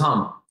people all the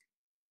time,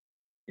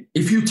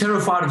 if you're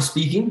terrified of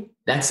speaking,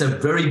 that's a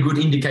very good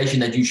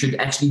indication that you should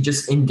actually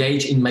just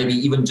engage in maybe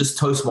even just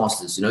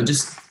Toastmasters,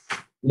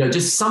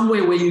 just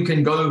somewhere where you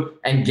can go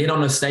and get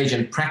on a stage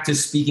and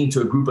practice speaking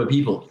to a group of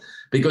people.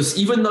 Because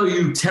even though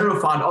you're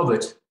terrified of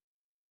it,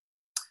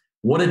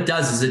 what it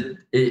does is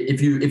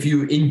if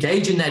you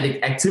engage in that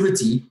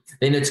activity,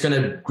 then it's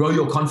going to grow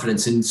your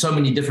confidence in so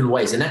many different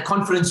ways. And that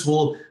confidence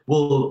will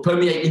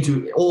permeate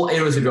into all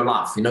areas of your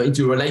life,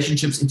 into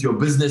relationships, into your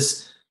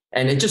business,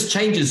 and it just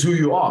changes who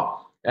you are.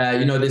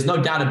 There's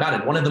no doubt about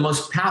it. One of the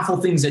most powerful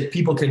things that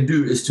people can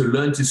do is to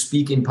learn to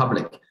speak in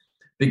public,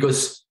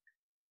 because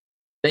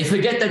they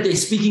forget that they're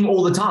speaking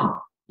all the time.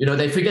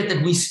 They forget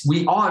that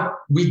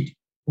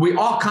we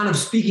are kind of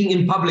speaking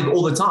in public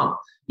all the time.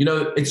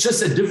 It's just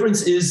the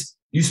difference is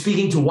you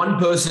speaking to one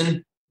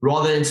person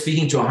rather than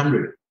speaking to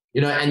 100,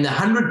 and the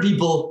 100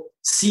 people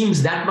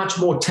seems that much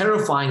more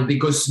terrifying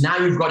because now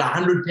you've got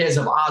 100 pairs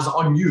of eyes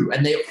on you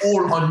and they're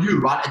all on you,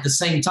 right, at the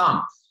same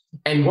time.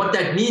 And what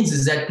that means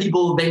is that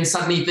people then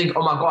suddenly think,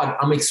 oh my God,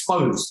 I'm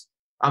exposed.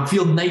 I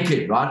feel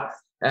naked, right?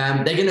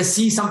 They're going to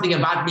see something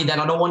about me that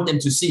I don't want them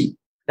to see.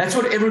 That's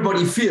what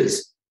everybody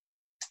fears.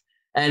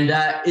 And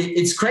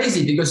it's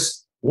crazy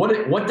because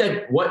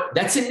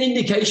that's an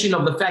indication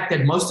of the fact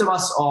that most of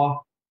us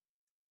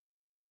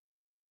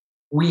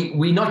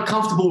we're not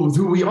comfortable with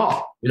who we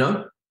are,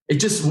 It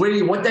just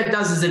really, what that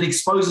does is it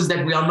exposes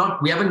that we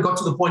haven't got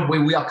to the point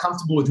where we are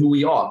comfortable with who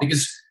we are.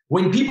 Because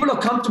when people are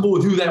comfortable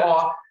with who they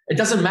are, it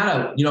doesn't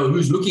matter,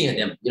 who's looking at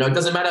them. It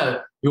doesn't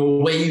matter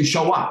where you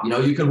show up.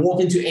 You can walk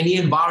into any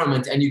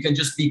environment and you can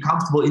just be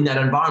comfortable in that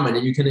environment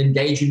and you can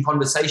engage in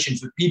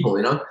conversations with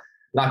people,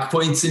 like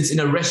for instance, in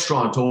a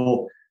restaurant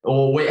or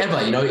wherever,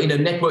 in a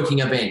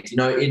networking event,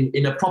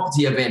 in a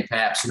property event,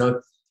 perhaps,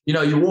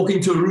 you walk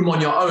into a room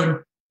on your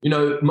own.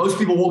 Most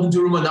people walk into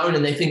a room on their own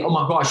and they think, oh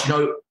my gosh,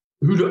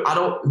 who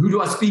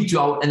do I speak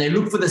to? And they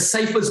look for the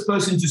safest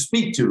person to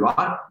speak to,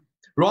 right?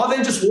 Rather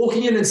than just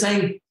walking in and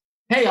saying,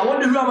 hey, I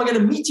wonder who am I going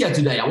to meet here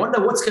today? I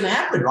wonder what's going to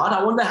happen, right?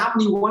 I wonder how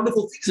many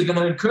wonderful things are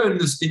going to occur in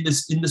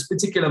this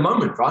particular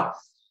moment, right?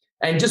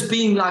 And just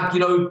being like,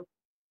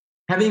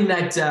 having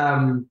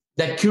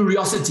that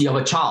curiosity of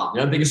a child,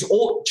 because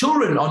all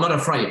children are not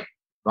afraid,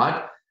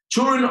 right?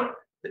 Children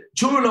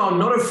are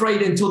not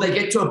afraid until they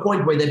get to a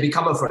point where they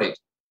become afraid,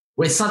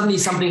 where suddenly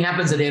something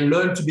happens and they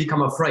learn to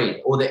become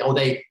afraid, or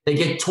they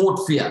get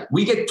taught fear.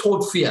 We get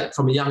taught fear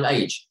from a young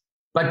age.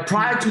 But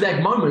prior to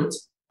that moment,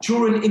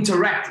 children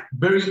interact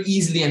very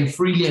easily and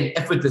freely and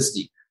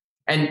effortlessly.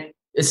 And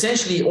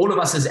essentially, all of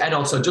us as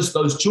adults are just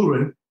those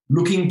children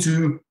looking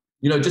to,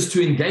 just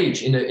to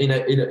engage in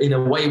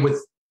a way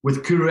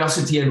with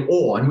curiosity and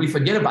awe. And we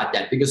forget about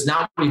that because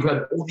now we've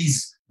got all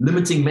these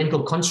limiting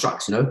mental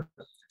constructs,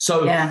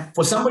 So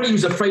for somebody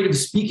who's afraid of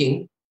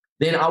speaking,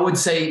 then I would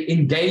say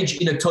engage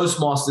in a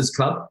Toastmasters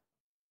club.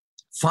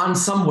 Find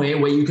somewhere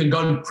where you can go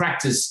and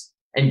practice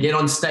and get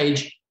on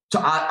stage.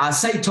 I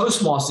say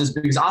Toastmasters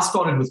because I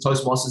started with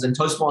Toastmasters, and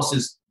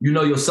Toastmasters,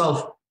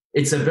 yourself,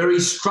 it's a very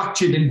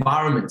structured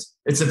environment.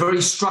 It's a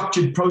very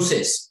structured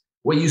process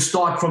where you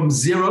start from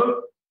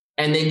zero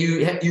and then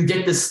you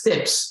get the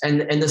steps,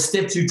 and the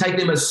steps, you take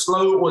them as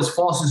slow or as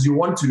fast as you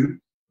want to,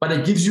 but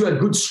it gives you a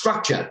good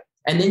structure.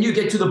 And then you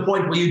get to the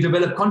point where you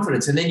develop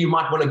confidence, and then you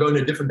might want to go in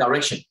a different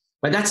direction.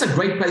 But that's a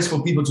great place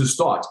for people to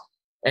start.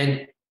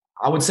 And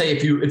I would say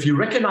if you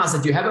recognize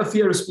that you have a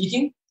fear of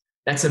speaking,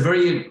 that's a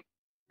very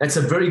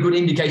good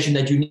indication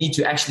that you need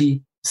to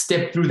actually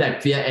step through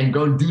that fear and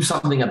go and do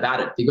something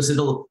about it, because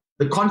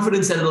the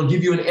confidence that it'll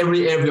give you in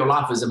every area of your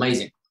life is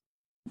amazing.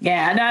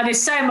 Yeah, no,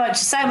 there's so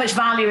much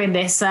value in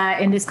this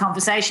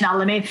conversation,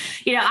 Al. I mean,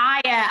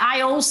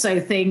 I also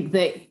think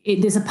that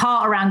there's a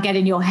part around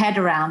getting your head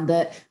around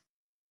that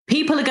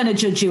people are going to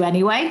judge you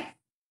anyway.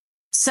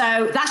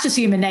 So that's just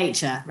human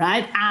nature,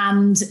 right?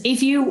 And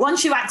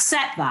once you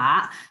accept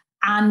that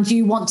and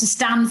you want to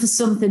stand for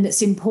something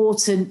that's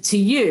important to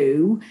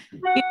you,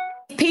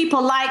 if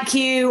people like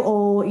you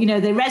or,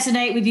 they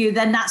resonate with you,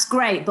 then that's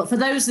great. But for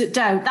those that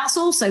don't, that's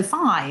also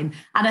fine.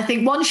 And I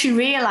think once you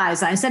realize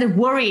that, instead of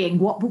worrying,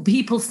 what will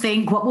people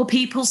think? What will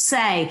people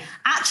say?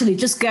 Actually,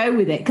 just go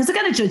with it, because they're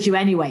going to judge you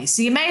anyway.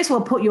 So you may as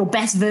well put your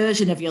best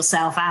version of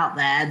yourself out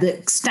there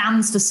that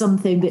stands for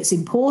something that's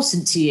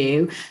important to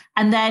you.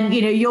 And then,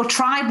 your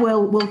tribe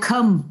will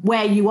come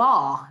where you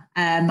are,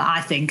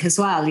 I think, as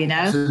well,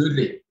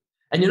 Absolutely.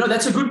 And,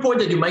 that's a good point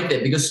that you make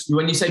there, because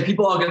when you say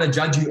people are going to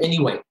judge you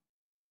anyway,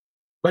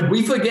 but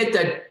we forget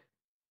that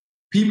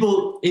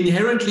people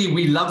inherently,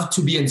 we love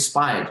to be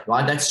inspired,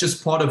 right? That's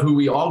just part of who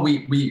we are.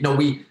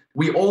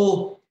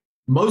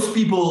 Most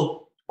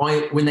people,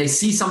 when they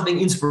see something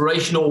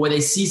inspirational, when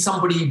they see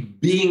somebody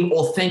being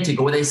authentic,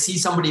 or when they see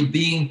somebody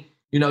being,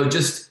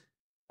 just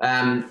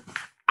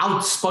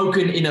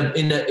outspoken in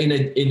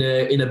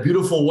a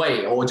beautiful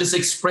way, or just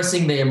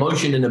expressing their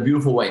emotion in a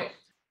beautiful way,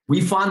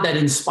 we find that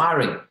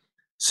inspiring.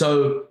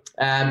 So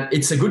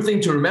it's a good thing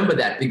to remember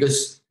that,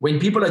 because when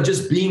people are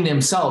just being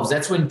themselves,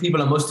 that's when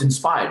people are most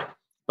inspired.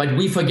 But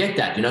we forget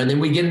that, and then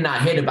we get in our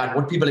head about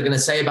what people are going to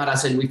say about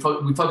us, and we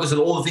focus on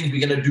all the things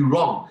we're going to do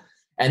wrong.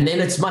 And then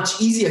it's much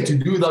easier to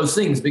do those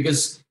things,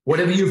 because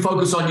whatever you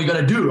focus on, you're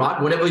going to do,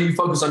 right? Whatever you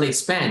focus on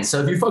expands.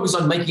 So if you focus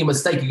on making a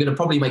mistake, you're going to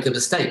probably make a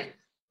mistake.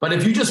 But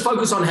if you just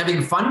focus on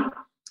having fun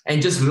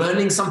and just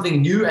learning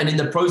something new, and in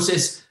the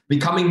process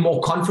becoming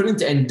more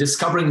confident and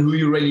discovering who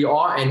you really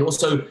are, and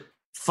also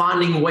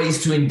finding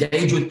ways to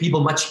engage with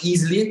people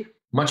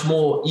much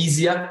more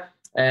easier.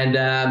 And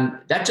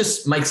that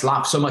just makes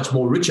life so much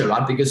more richer,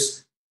 right?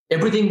 Because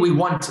everything we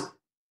want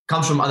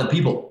comes from other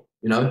people,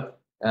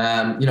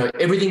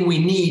 everything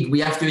we need, we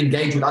have to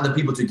engage with other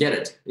people to get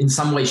it in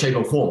some way, shape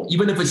or form.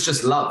 Even if it's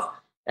just love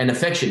and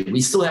affection,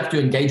 we still have to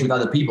engage with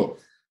other people.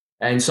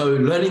 And so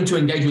learning to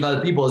engage with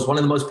other people is one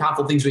of the most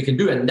powerful things we can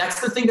do. And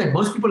that's the thing that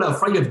most people are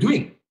afraid of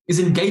doing, is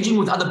engaging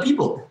with other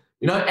people,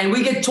 and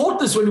we get taught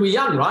this when we're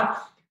young, right?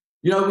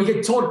 We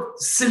get taught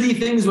silly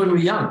things when we're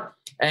young,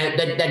 and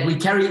that we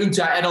carry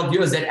into our adult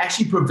years that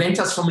actually prevent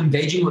us from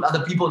engaging with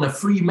other people in a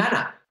free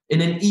manner,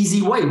 in an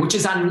easy way, which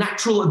is our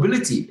natural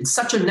ability. It's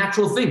such a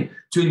natural thing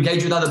to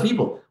engage with other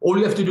people. All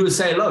you have to do is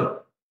say hello.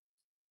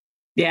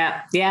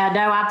 Yeah, no,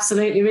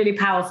 absolutely. Really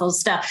powerful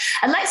stuff.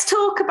 And let's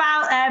talk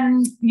about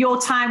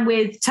your time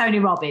with Tony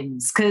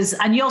Robbins,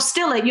 and you're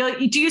still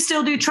do you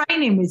still do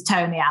training with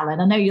Tony,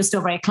 Alan? I know you're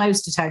still very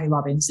close to Tony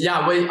Robbins.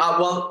 Yeah,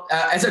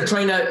 as a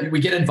trainer,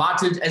 we get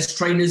invited as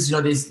trainers.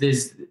 There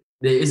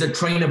is a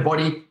trainer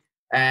body,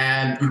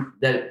 and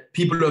that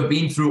people who have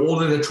been through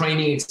all of the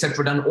training,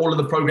 etc., done all of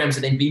the programs,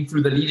 and then been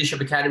through the Leadership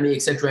Academy,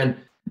 etc. And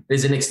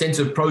there's an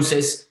extensive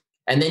process,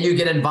 and then you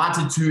get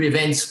invited to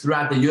events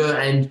throughout the year.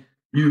 And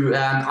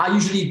I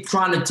usually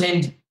try and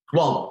attend.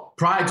 Well,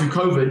 prior to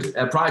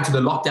COVID, prior to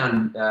the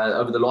lockdown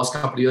over the last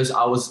couple of years,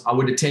 I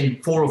would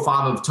attend 4 or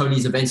 5 of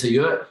Tony's events a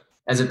year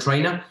as a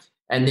trainer,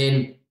 and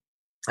then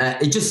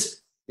it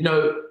just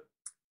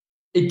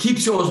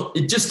keeps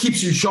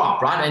you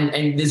sharp, right?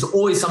 And there's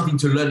always something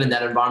to learn in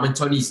that environment.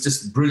 Tony's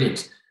just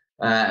brilliant.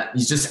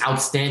 He's just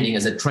outstanding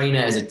as a trainer,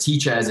 as a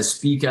teacher, as a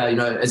speaker,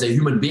 as a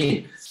human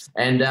being.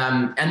 And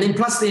then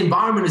plus the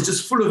environment is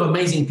just full of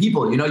amazing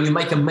people. You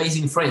make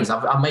amazing friends.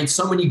 I've made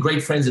so many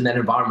great friends in that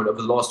environment over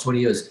the last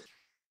 20 years.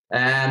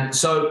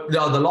 So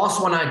the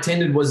last one I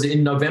attended was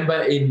in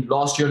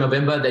last year,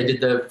 November. They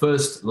did the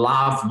first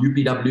live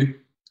UPW.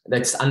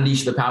 That's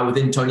Unleash the Power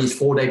Within, Tony's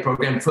 4-day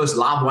program, first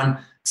live one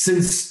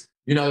since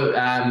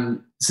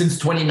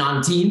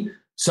 2019.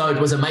 So it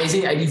was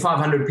amazing,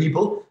 8,500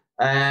 people.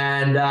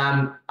 And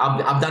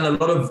I've done a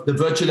lot of the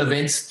virtual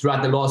events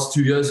throughout the last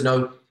 2 years,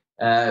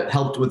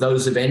 helped with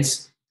those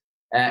events.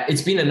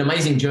 It's been an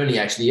amazing journey,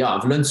 actually. Yeah,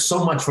 I've learned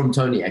so much from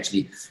Tony,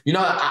 actually.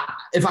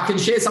 If I can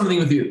share something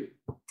with you,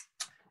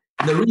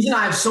 the reason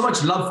I have so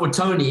much love for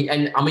Tony,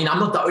 and I mean, I'm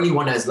not the only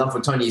one that has love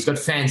for Tony. He's got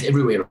fans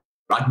everywhere,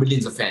 right?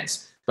 Millions of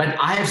fans. But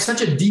I have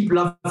such a deep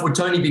love for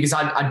Tony because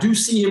I do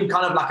see him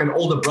kind of like an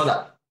older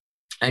brother,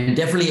 and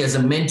definitely as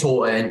a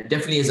mentor, and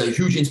definitely as a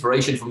huge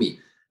inspiration for me.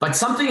 But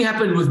something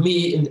happened with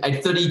me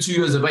at 32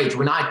 years of age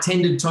when I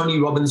attended Tony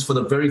Robbins for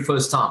the very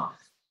first time.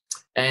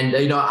 And,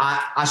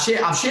 I've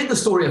shared the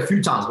story a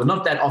few times, but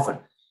not that often.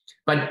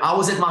 But I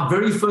was at my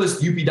very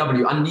first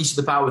UPW, Unleash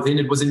the Power Within.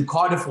 It was in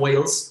Cardiff,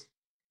 Wales.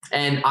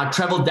 And I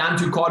traveled down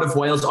to Cardiff,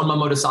 Wales on my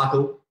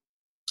motorcycle.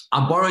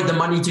 I borrowed the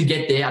money to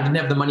get there. I didn't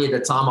have the money at the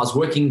time. I was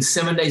working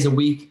 7 days a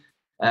week,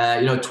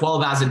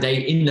 12 hours a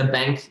day in the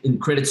bank in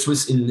Credit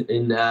Suisse in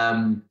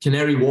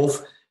Canary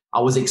Wharf.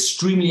 I was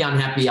extremely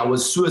unhappy. I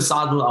was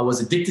suicidal. I was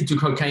addicted to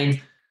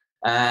cocaine.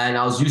 And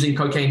I was using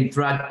cocaine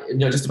throughout,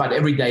 just about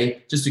every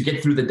day just to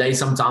get through the day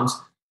sometimes,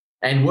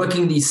 and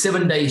working these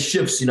 7-day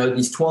shifts,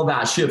 these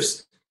 12-hour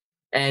shifts.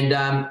 And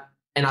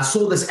I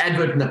saw this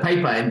advert in the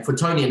paper and for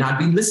Tony, and I'd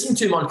been listening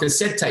to him on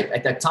cassette tape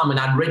at that time, and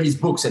I'd read his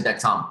books at that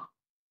time.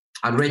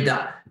 I'd read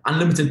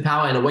Unlimited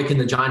Power and Awaken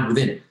the Giant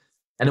Within.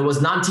 And it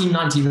was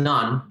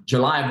 1999,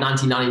 July of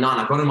 1999.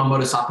 I got on my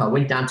motorcycle, I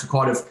went down to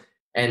Cardiff,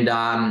 and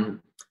I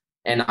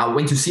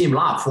went to see him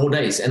live 4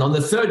 days. And on the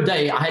 3rd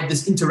day, I had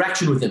this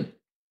interaction with him.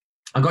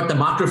 I got the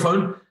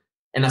microphone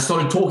and I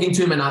started talking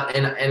to him, and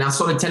I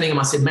started telling him,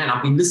 I said, man,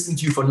 I've been listening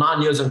to you for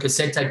 9 years on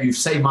cassette tape. You've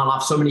saved my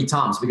life so many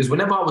times, because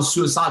whenever I was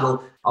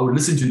suicidal, I would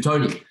listen to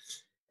Tony.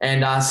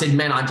 And I said,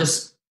 man, I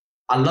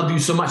love you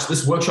so much.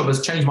 This workshop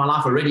has changed my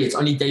life already. It's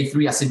only day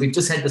 3. I said, we've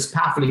just had this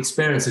powerful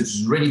experience.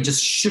 It's really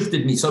just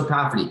shifted me so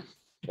powerfully.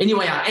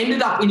 Anyway, I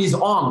ended up in his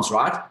arms,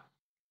 right?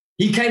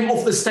 He came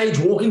off the stage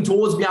walking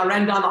towards me. I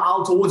ran down the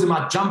aisle towards him.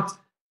 I jumped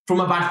from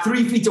about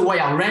 3 feet away.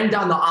 I ran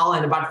down the aisle,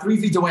 and about 3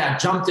 feet away, I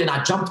jumped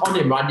on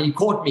him, right? And he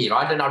caught me,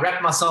 right? And I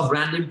wrapped myself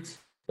around him.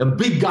 A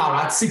big guy,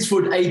 right?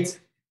 6'8".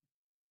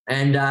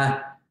 And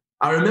I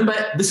remember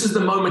this is the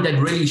moment that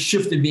really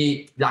shifted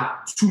me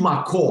to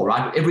my core,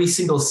 right? Every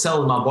single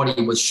cell in my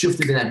body was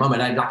shifted in that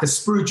moment. I had like a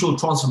spiritual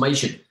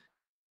transformation.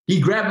 He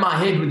grabbed my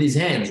head with his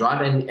hands,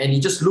 right? And he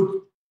just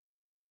looked,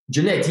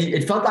 Jeanette,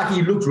 it felt like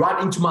he looked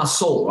right into my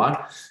soul, right?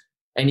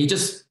 And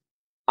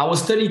I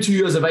was 32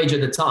 years of age at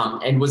the time,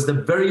 and was the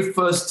very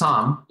first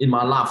time in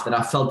my life that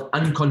I felt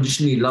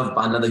unconditionally loved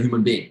by another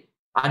human being.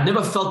 I'd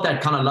never felt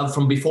that kind of love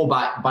from before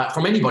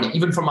from anybody,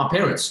 even from my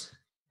parents.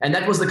 And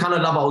that was the kind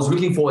of love I was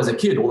looking for as a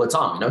kid all the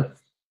time,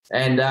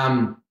 And,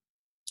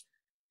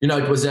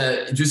 it was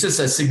just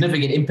a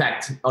significant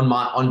impact on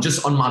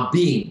my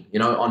being,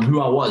 on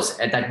who I was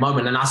at that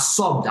moment. And I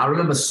sobbed. I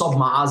remember sobbed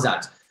my eyes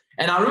out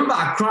And I remember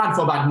I cried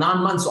for about 9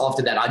 months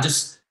after that.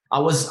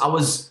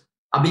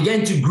 I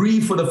began to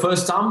grieve for the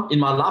first time in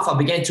my life. I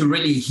began to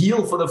really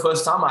heal for the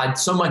first time. I had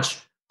so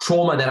much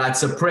trauma that I'd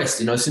suppressed,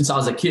 since I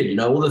was a kid,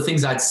 all the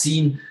things I'd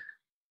seen,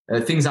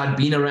 things I'd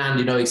been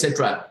around,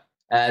 etc.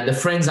 The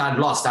friends I'd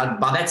lost.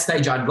 By that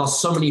stage, I'd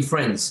lost so many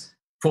friends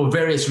for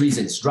various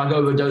reasons: drug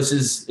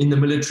overdoses, in the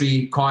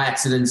military, car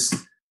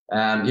accidents,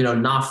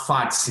 knife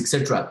fights,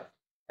 etc.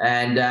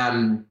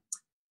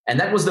 And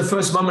that was the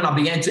first moment I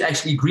began to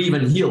actually grieve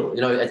and heal,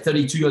 at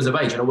 32 years of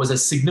age. And it was a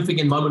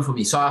significant moment for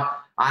me. So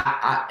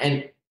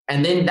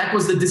and then that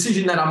was the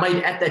decision that I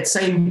made at that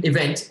same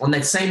event, on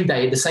that same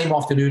day, the same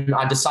afternoon.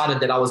 I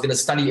decided that I was going to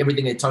study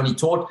everything that Tony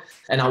taught,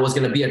 and I was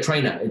going to be a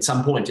trainer at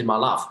some point in my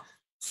life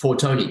for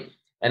Tony.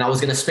 And I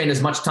was going to spend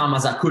as much time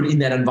as I could in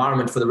that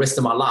environment for the rest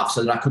of my life,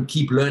 so that I could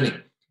keep learning,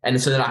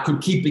 and so that I could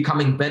keep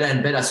becoming better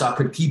and better, so I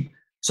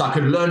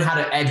could learn how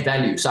to add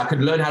value, so I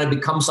could learn how to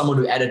become someone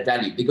who added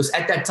value. Because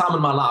at that time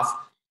in my life,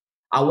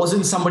 I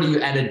wasn't somebody who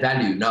added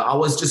value. No, I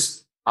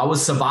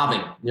was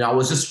surviving. I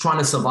was just trying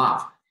to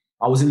survive.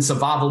 I was in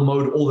survival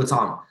mode all the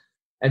time.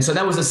 And so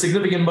that was a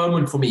significant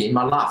moment for me in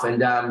my life.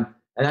 And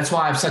that's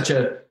why I have such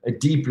a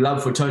deep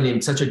love for Tony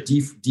and such a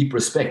deep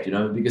respect,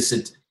 because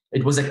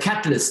it was a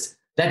catalyst.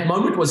 That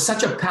moment was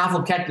such a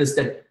powerful catalyst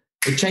that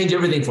it changed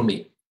everything for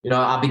me.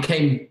 I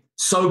became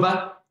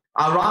sober.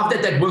 I arrived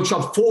at that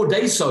workshop 4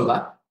 days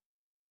sober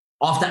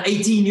after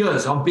 18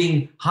 years of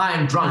being high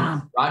and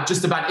drunk, right?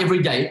 Just about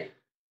every day,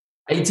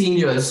 18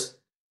 years.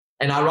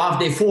 And I arrived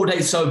there 4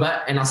 days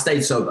sober, and I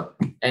stayed sober.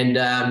 And,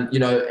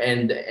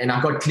 and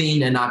I got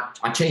clean, and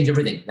I changed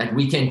everything. That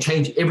weekend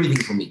changed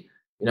everything for me,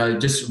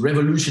 just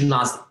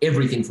revolutionized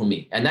everything for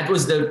me. And it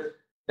was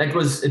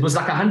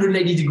like a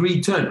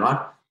 180-degree turn, right?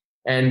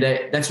 And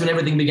that's when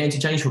everything began to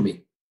change for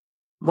me.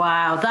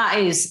 Wow, that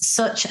is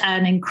such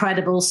an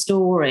incredible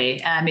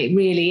story. It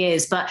really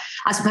is. But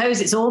I suppose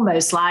it's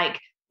almost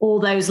like all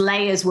those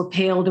layers were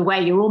peeled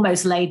away. You're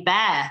almost laid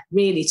bare,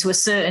 really, to a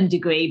certain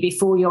degree,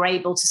 before you're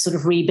able to sort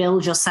of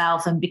rebuild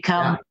yourself and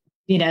become,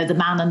 the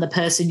man and the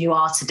person you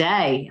are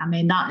today. I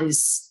mean, that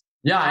is...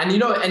 Yeah, and,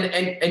 and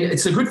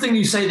it's a good thing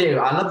you say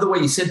there. I love the way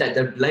you said that.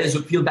 The layers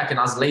were peeled back and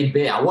I was laid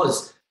bare. I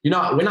was.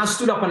 When I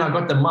stood up and I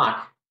got the mic,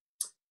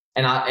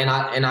 and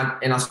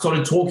I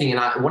started talking,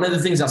 and one of the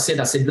things I said,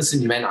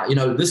 listen, man,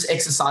 this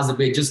exercise that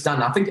we've just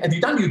done, have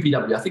you done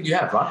UPW? I think you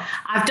have, right?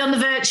 I've done the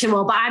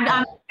virtual, but I'm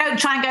going to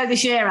try and go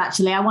this year,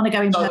 actually. I want to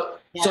go into...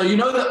 So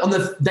that on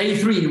the day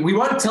 3, we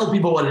won't tell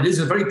people what it is.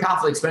 It's a very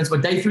powerful experience,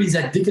 but day 3 is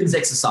that Dickens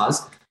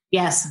exercise.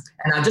 Yes.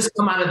 And I just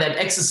come out of that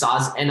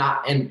exercise, and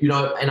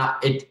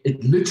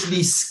it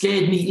literally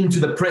scared me into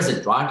the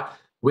present, right?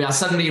 Where I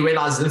suddenly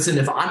realized, listen,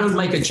 if I don't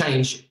make a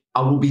change,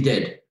 I will be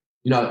dead.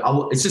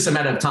 It's just a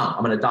matter of time.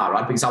 I'm going to die,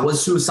 right? Because I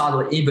was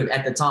suicidal even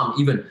at the time,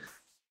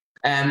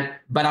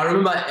 but I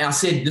remember I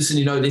said,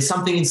 listen, there's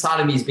something inside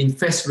of me has been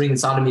festering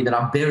inside of me that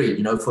I've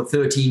buried, for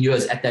 13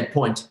 years at that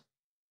point,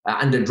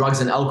 under drugs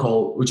and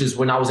alcohol, which is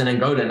when I was in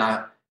Angola,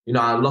 and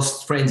I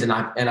lost friends, and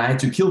I had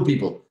to kill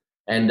people.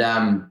 And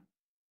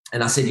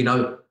I said,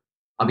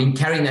 I've been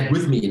carrying that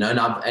with me, and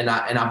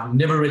I've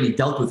never really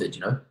dealt with it,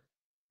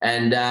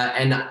 and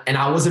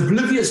I was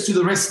oblivious to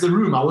the rest of the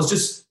room. I was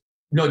just,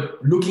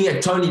 looking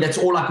at Tony. That's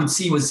all I could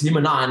see was him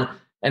and I.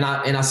 And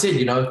I said,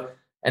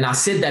 and I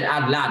said that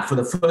out loud for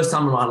the first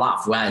time in my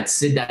life, where I had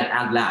said that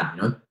out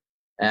loud,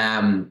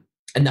 and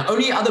the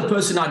only other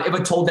person I'd ever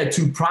told that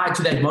to prior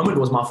to that moment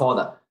was my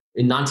father.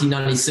 In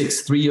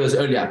 1996, 3 years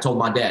earlier, I told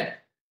my dad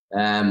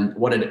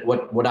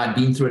what I'd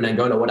been through in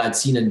Angola, what I'd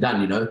seen and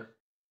done,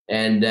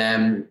 and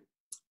and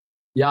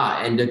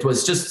it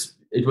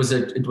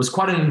was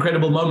quite an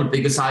incredible moment,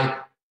 because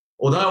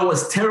although I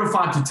was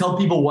terrified to tell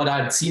people what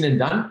I'd seen and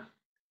done,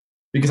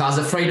 because I was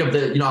afraid of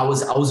I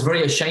was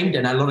very ashamed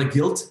and had a lot of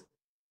guilt.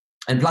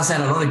 And plus I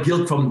had a lot of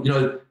guilt from,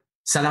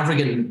 South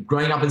Africa,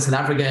 growing up in South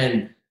Africa,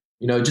 and,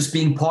 just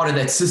being part of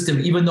that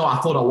system, even though I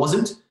thought I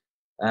wasn't.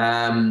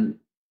 And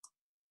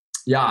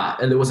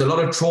there was a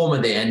lot of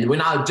trauma there. And when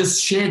I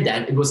just shared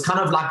that, it was kind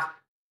of like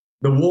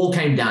the wall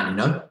came down,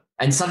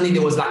 and suddenly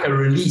there was like a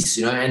release,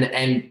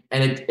 and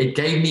it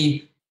gave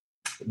me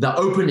the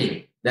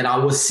opening that I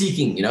was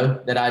seeking,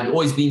 that I'd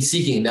always been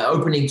seeking, the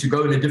opening to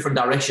go in a different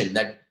direction.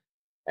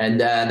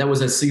 That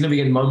was a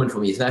significant moment for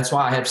me. So that's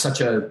why I have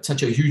such a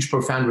huge,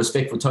 profound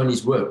respect for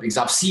Tony's work, because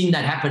I've seen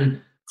that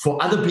happen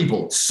for other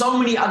people, so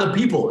many other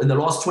people in the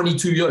last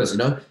 22 years,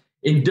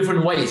 in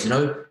different ways,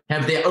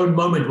 have their own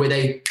moment where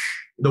the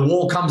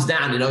wall comes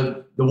down,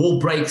 the wall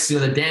breaks,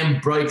 the dam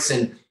breaks,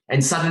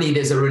 and suddenly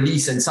there's a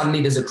release, and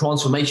suddenly there's a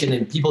transformation,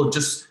 and people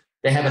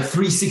they have a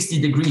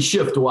 360-degree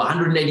shift or a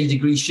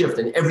 180-degree shift,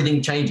 and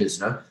everything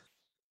changes,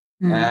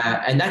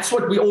 and that's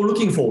what we're all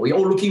looking for. We're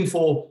all looking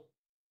for,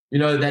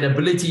 that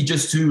ability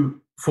just to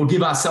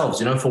forgive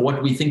ourselves, for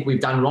what we think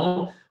we've done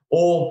wrong,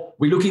 or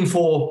we're looking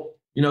for,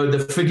 the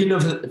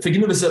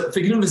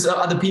forgiveness of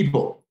other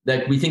people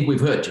that we think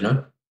we've hurt,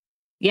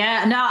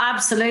 Yeah, no,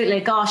 absolutely.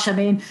 Gosh, I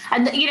mean,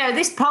 and,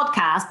 this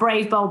podcast,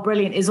 Brave, Bold,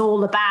 Brilliant, is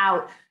all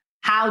about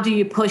how do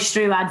you push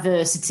through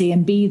adversity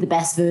and be the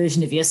best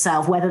version of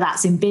yourself, whether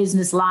that's in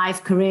business,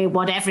 life, career,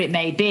 whatever it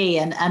may be.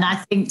 And I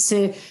think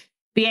to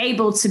be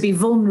able to be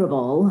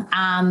vulnerable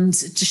and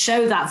to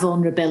show that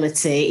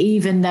vulnerability,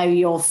 even though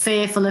you're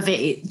fearful of it,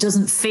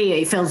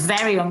 it feels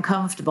very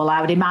uncomfortable.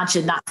 I would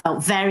imagine that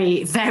felt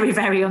very, very,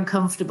 very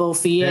uncomfortable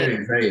for you.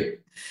 Very, very.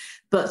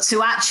 But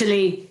to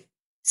actually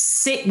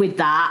sit with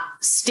that,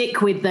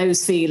 stick with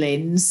those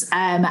feelings,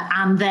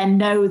 and then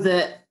know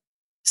that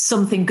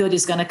something good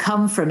is going to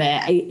come from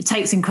it. It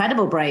takes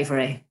incredible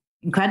bravery.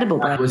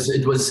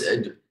 It was,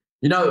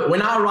 you know,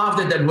 when I arrived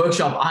at that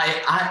workshop,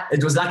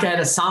 it was like I had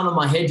a sound on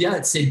my head. Yeah,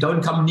 it said,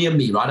 "Don't come near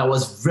me." Right. I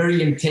was a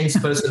very intense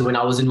person when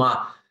I was in my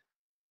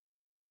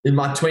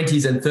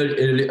 20s and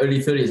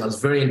early 30s. I was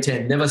very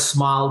intense. Never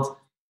smiled.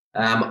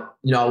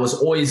 You know, I was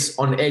always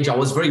on edge. I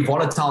was very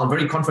volatile and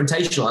very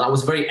confrontational, and I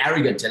was very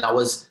arrogant. And I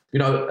was, you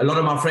know, a lot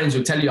of my friends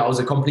would tell you I was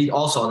a complete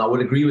arsehole, and I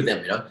would agree with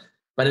them. You know.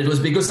 But it was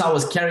because I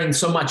was carrying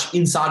so much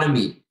inside of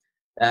me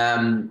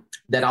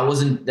that I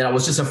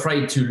was just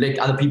afraid to let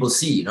other people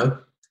see, you know.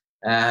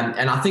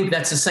 And I think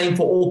that's the same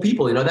for all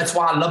people, you know. That's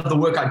why I love the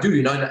work I do,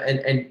 you know,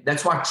 and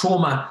that's why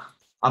trauma,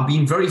 I've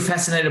been very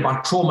fascinated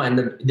by trauma and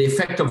the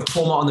effect of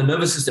trauma on the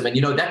nervous system. And,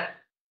 you know, that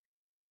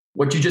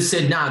what you just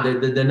said now,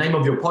 the name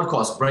of your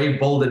podcast, Brave,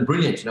 Bold, and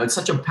Brilliant, you know, it's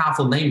such a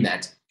powerful name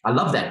that I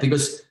love that,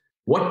 because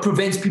what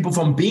prevents people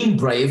from being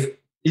brave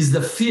is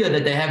the fear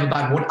that they have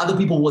about what other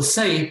people will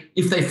say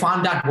if they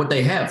find out what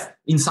they have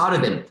inside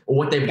of them, or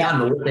what they've done,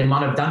 or what they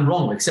might have done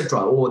wrong, etc.,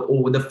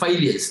 or the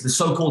failures, the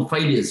so-called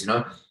failures, you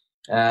know,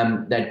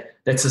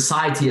 that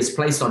society has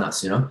placed on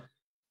us, you know.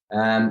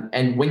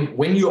 And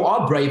when you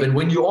are brave and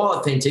when you are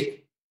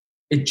authentic,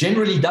 it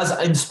generally does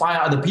inspire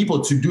other people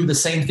to do the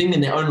same thing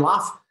in their own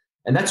life.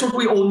 And that's what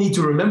we all need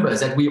to remember, is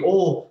that we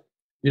all,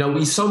 you know,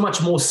 we're so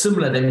much more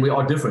similar than we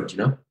are different, you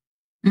know.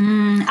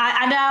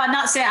 I know, and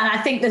that's it. And I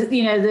think that,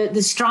 you know,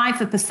 the strive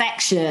for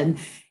perfection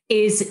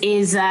is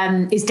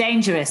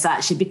dangerous,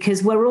 actually,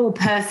 because we're all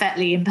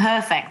perfectly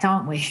imperfect,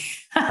 aren't we?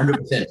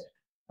 100%,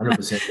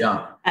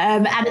 yeah.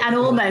 And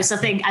almost, I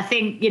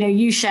think, you know,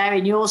 you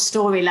sharing your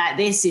story like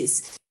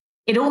this,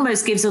 it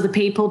almost gives other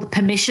people the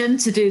permission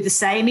to do the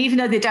same, even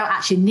though they don't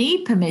actually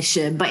need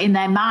permission. But in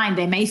their mind,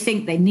 they may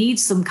think they need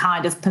some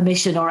kind of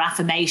permission or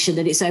affirmation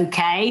that it's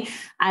okay.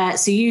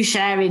 So you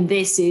sharing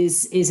this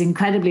is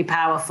incredibly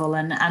powerful.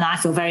 And I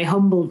feel very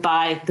humbled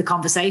by the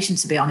conversation,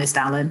 to be honest,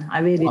 Alan. I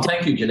really do.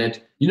 Thank you,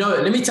 Jeanette. You know,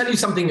 let me tell you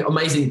something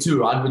amazing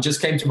too, right? What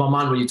just came to my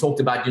mind when you talked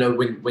about, you know,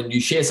 when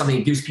you share something,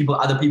 it gives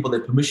other people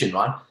the permission,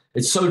 right?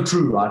 It's so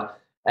true, right?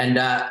 And,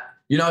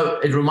 you know,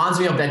 it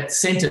reminds me of that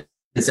sentence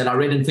that I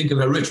read in Think and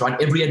Grow Rich, right?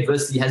 Every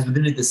adversity has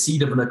within it the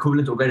seed of an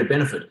equivalent or greater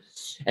benefit.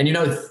 And, you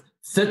know,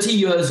 30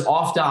 years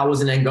after I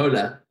was in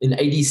Angola in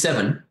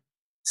 87,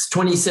 it's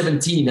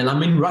 2017, and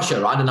I'm in Russia,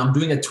 right? And I'm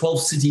doing a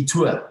 12-city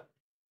tour.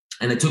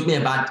 And it took me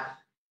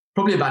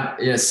probably about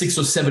 6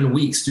 or 7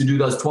 weeks to do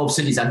those 12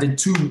 cities. I did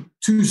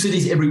two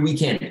cities every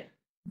weekend.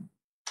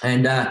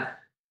 And I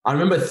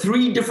remember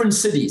 3 different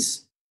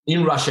cities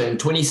in Russia in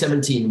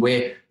 2017,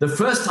 where the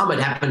first time it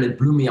happened, it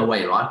blew me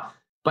away, right?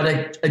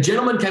 But a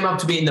gentleman came up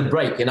to me in the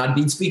break, and I'd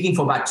been speaking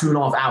for about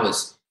 2.5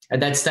 hours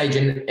at that stage.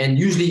 And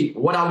usually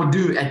what I would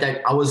do at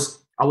that, I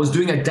was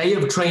doing a day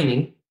of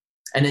training.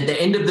 And at the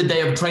end of the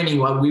day of training,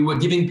 we were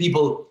giving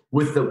people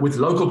with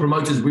local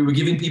promoters, we were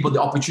giving people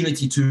the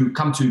opportunity to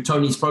come to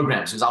Tony's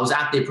programs, because I was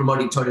out there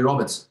promoting Tony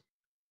Robbins.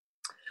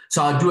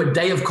 So I'd do a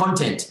day of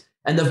content.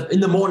 And in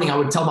the morning, I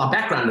would tell my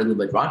background a little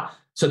bit, right?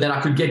 So that I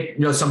could get,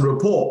 some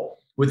rapport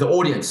with the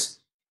audience.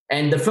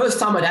 And the first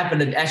time it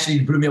happened, it actually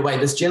blew me away.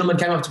 This gentleman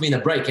came up to me in the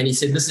break and he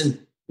said, "Listen,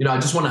 I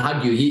just want to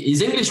hug you."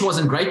 His English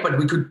wasn't great, but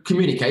we could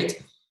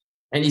communicate.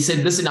 And he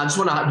said, "Listen, I just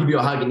want to give you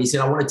a hug." And he said,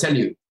 "I want to tell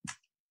you."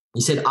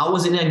 He said, "I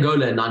was in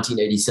Angola in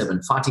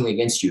 1987 fighting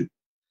against you.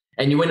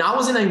 And when I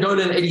was in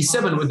Angola in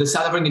 87 with the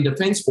South African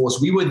Defense Force,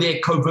 we were there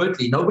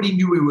covertly. Nobody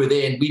knew we were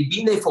there. And we'd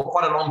been there for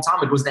quite a long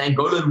time. It was the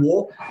Angolan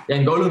War. The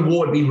Angolan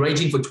War had been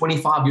raging for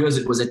 25 years.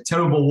 It was a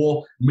terrible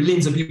war.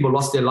 Millions of people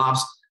lost their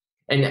lives.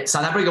 And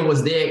South Africa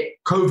was there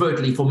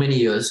covertly for many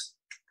years.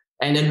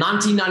 And in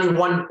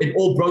 1991, it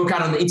all broke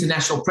out on the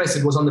international press.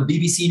 It was on the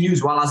BBC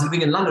News while I was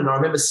living in London. I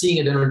remember seeing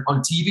it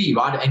on TV,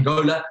 right?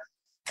 Angola.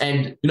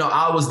 And,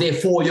 I was there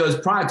 4 years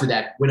prior to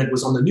that when it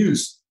was on the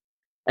news.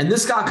 And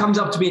this guy comes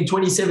up to me in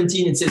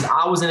 2017 and says,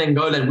 "I was in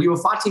Angola and we were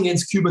fighting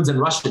against Cubans and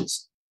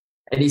Russians."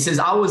 And he says,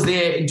 "I was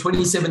there in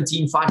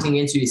 2017 fighting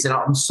against you." He said,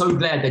 "I'm so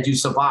glad that you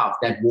survived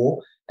that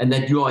war and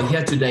that you are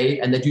here today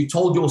and that you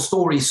told your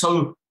story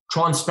so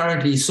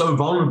transparently, so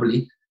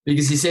vulnerably,"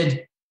 because he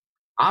said,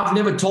 "I've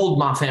never told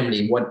my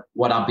family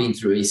what I've been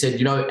through." He said,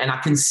 "And I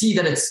can see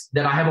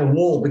that I have a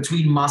wall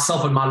between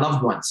myself and my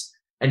loved ones."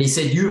 And he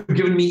said, "You've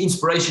given me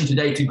inspiration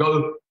today to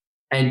go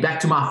and back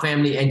to my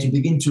family and to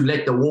begin to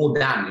let the wall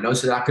down,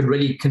 so that I could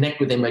really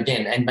connect with them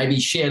again and maybe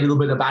share a little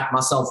bit about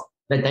myself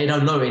that they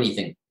don't know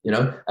anything,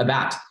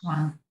 about."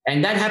 Wow.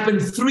 And that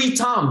happened 3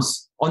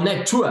 times on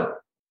that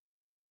tour.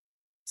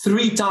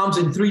 3 times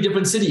in 3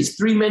 different cities.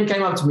 3 men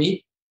came up to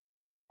me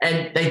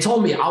And they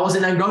told me I was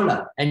in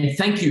Angola. And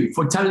thank you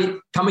for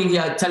coming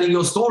here, telling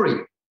your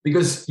story,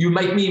 because you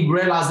make me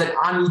realize that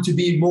I need to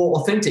be more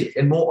authentic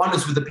and more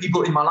honest with the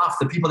people in my life,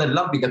 the people that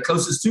love me, the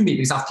closest to me,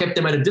 because I've kept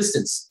them at a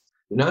distance,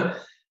 you know?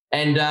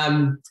 And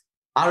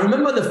I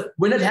remember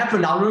when it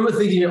happened, I remember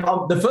thinking,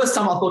 the first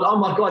time I thought, oh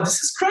my God,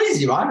 this is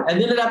crazy, right?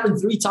 And then it happened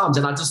 3 times.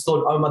 And I just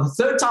thought, the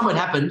third time it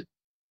happened,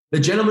 the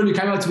gentleman who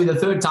came up to me the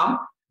third time,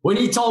 when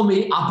he told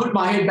me, I put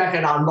my head back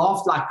and I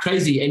laughed like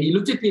crazy. And he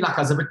looked at me like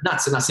I was a bit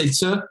nuts. And I said,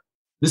 sir,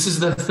 this is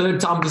the third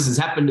time this has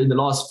happened in the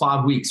last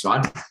 5 weeks,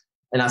 right?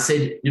 And I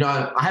said,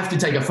 I have to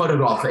take a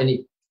photograph. And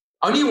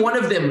only one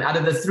of them out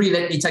of the 3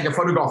 let me take a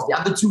photograph. The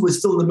other 2 were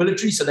still in the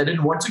military, so they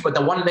didn't want to, but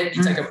the one let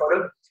me take a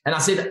photo. And I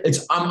said,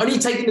 I'm only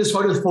taking this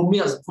photo for me,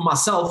 for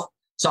myself,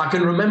 so I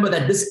can remember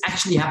that this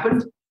actually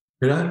happened,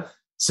 you know?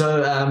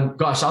 So,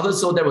 gosh, I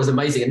just thought that was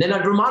amazing. And then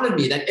it reminded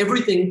me that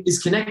everything is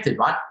connected,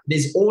 right?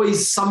 There's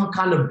always some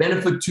kind of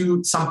benefit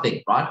to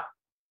something, right?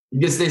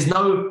 Because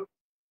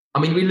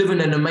we live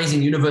in an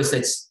amazing universe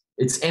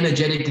it's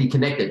energetically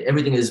connected.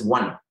 Everything is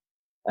one.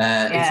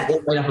 It's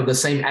all made up of the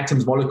same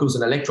atoms, molecules,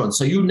 and electrons.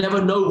 So you never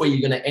know where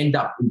you're going to end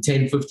up in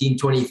 10, 15,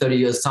 20, 30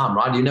 years' time,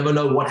 right? You never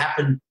know what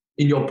happened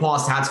in your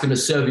past, how it's going to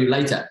serve you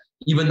later,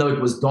 even though it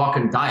was dark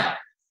and dire.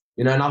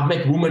 And I've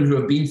met women who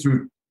have been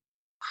through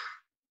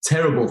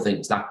terrible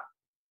things, like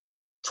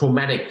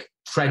traumatic,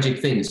 tragic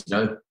things,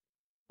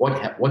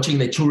 watching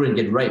their children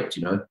get raped,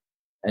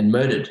 and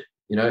murdered,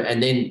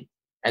 and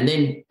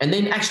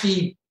then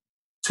actually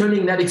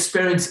turning that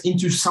experience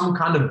into some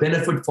kind of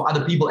benefit for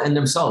other people and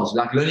themselves,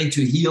 like learning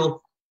to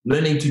heal,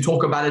 learning to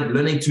talk about it,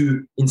 learning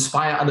to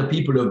inspire other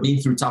people who have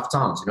been through tough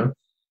times,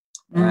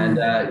 And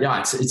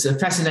it's a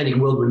fascinating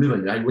world we live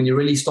in, right? When you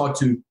really start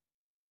to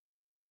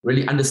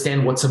really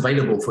understand what's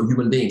available for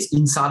human beings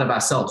inside of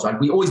ourselves, right?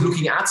 We're always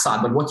looking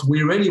outside, but what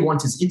we really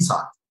want is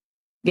inside.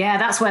 Yeah,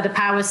 that's where the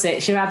power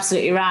sits. You're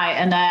absolutely right.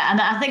 And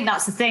I think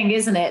that's the thing,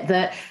 isn't it?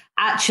 That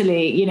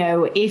actually,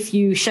 if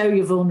you show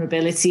your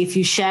vulnerability, if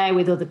you share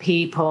with other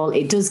people,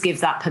 it does give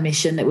that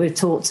permission that we've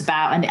talked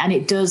about. And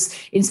it does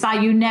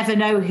inspire. You never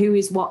know who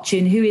is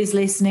watching, who is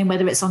listening,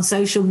 whether it's on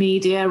social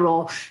media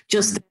or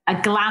just a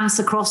glance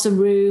across a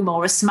room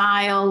or a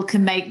smile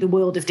can make the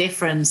world of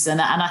difference. And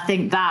I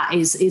think that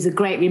is a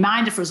great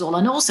reminder for us all.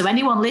 And also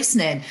anyone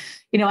listening,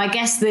 I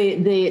guess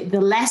the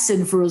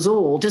lesson for us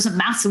all, doesn't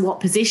matter what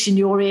position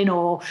you're in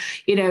or,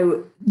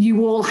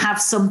 you all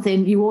have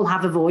something, you all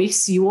have a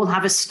voice, you all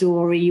have a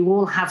story, you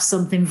all have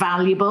something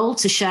valuable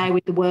to share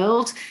with the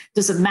world.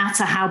 Doesn't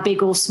matter how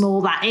big or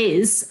small that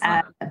is,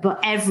 but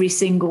every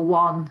single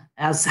one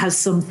has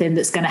something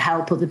that's going to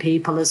help other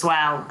people as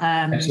well.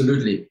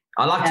 Absolutely.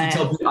 I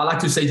like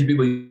to say to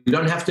people, you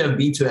don't have to have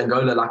been to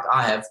Angola like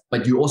I have,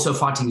 but you're also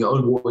fighting your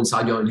own war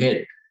inside your own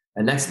head.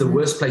 And that's the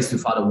worst place to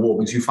fight a war,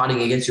 because you're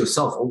fighting against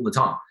yourself all the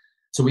time.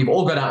 So we've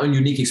all got our own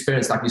unique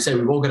experience. Like you say,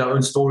 we've all got our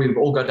own story. We've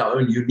all got our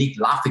own unique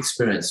life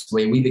experience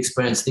where we've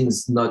experienced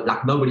things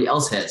like nobody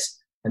else has.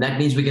 And that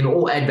means we can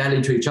all add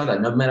value to each other,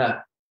 no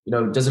matter,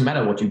 it doesn't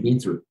matter what you've been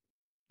through.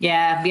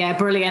 Yeah,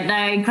 brilliant.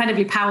 No,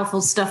 incredibly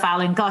powerful stuff,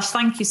 Alan. Gosh,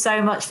 thank you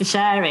so much for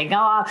sharing.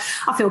 Oh,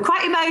 I feel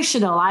quite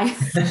emotional. I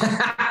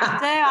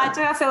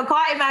do. I feel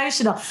quite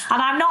emotional,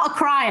 and I'm not a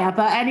crier,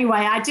 but anyway,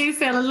 I do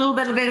feel a little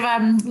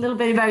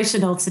bit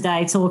emotional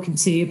today talking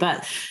to you.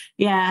 But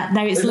yeah,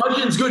 no,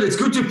 emotion's good. It's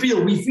good to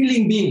feel. We're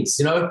feeling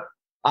beings,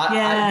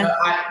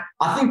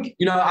 I think,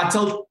 I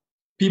tell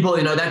people,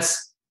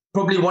 that's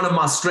probably one of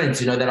my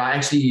strengths,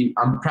 that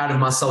I'm proud of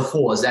myself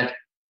for, is that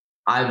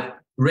I've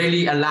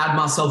really allowed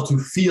myself to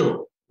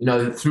feel,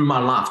 through my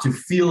life, to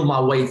feel my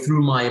way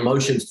through my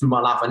emotions, through my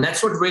life. And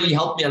that's what really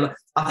helped me.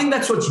 I think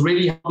that's what's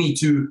really helped me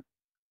to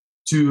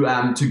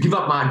give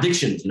up my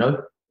addictions,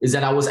 is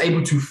that I was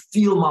able to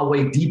feel my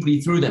way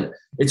deeply through them.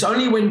 It's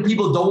only when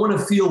people don't want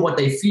to feel what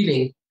they're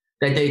feeling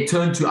that they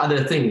turn to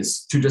other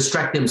things to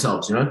distract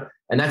themselves,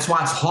 And that's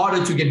why it's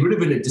harder to get rid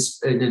of an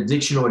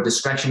addiction or a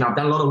distraction. I've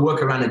done a lot of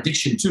work around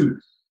addiction too.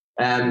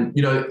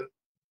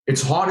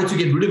 It's harder to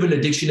get rid of an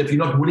addiction if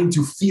you're not willing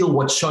to feel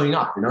what's showing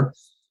up,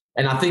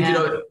 And I think,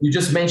 you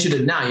just mentioned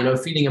it now,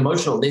 feeling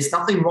emotional. There's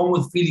nothing wrong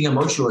with feeling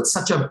emotional.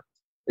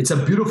 It's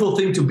a beautiful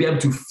thing to be able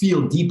to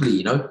feel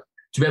deeply, to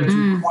be able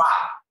to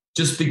cry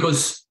just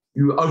because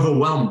you're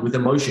overwhelmed with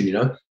emotion,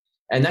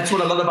 And that's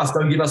what a lot of us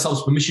don't give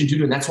ourselves permission to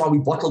do. And that's why we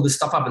bottle this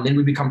stuff up and then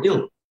we become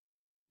ill.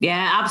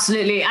 Yeah,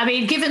 absolutely. I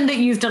mean, given that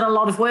you've done a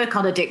lot of work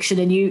on addiction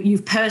and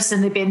you've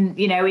personally been,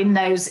 in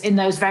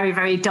those very,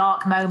 very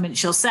dark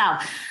moments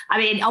yourself. I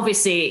mean,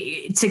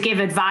 obviously, to give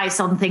advice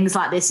on things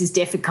like this is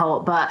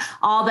difficult, but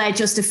are there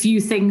just a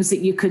few things that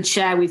you could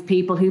share with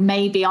people who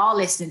maybe are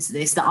listening to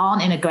this that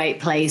aren't in a great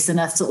place and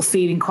are sort of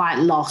feeling quite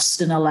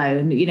lost and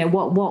alone?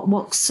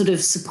 What sort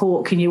of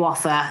support can you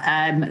offer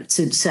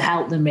to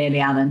help them really,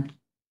 Alan?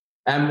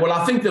 Well,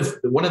 I think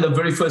one of the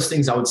very first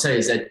things I would say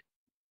is that,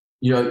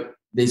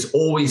 there's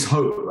always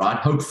hope, right?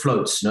 Hope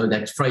floats.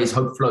 That phrase,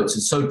 hope floats,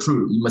 is so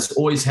true. You must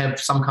always have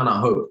some kind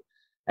of hope,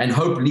 and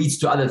hope leads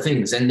to other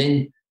things. And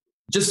then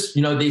just,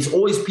 there's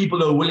always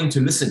people who are willing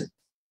to listen,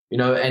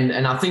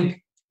 and I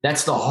think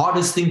that's the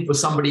hardest thing for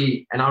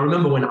somebody. And I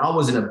remember when I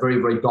was in a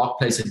very, very dark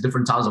place at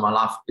different times of my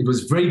life, it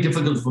was very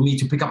difficult for me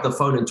to pick up the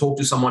phone and talk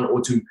to someone or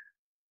to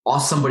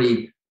ask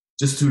somebody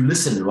just to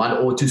listen, right?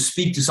 Or to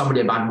speak to somebody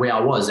about where I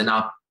was. And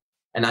I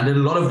did a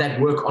lot of that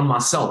work on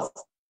myself.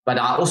 But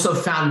I also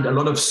found a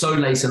lot of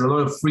solace and a lot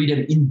of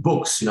freedom in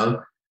books,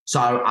 So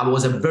I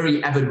was a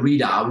very avid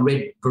reader. I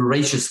read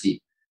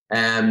voraciously.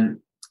 And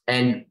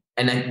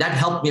that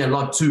helped me a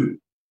lot too.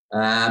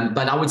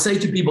 But I would say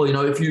to people,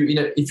 if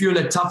you're in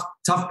a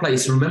tough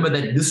place, remember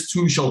that this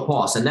too shall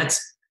pass. And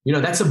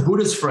that's a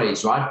Buddhist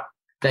phrase, right?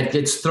 That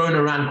gets thrown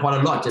around quite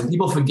a lot, and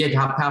people forget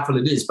how powerful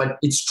it is. But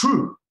it's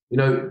true.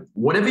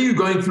 Whatever you're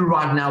going through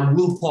right now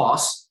will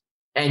pass,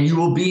 and you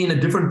will be in a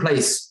different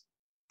place,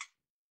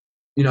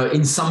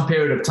 in some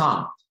period of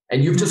time.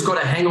 And you've just got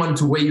to hang on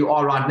to where you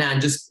are right now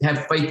and just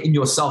have faith in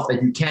yourself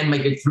that you can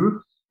make it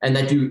through. And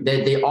that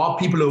there are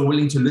people who are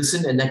willing to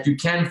listen, and that you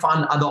can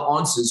find other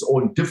answers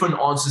or different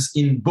answers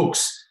in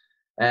books,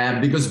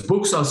 because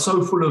books are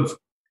so full of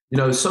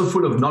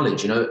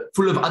knowledge,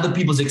 full of other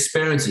people's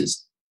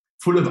experiences,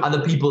 full of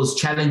other people's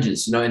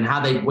challenges, and how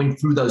they went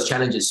through those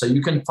challenges. So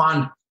you can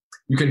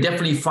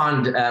definitely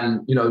find,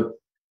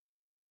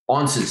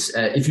 answers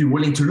if you're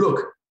willing to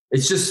look.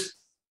 It's just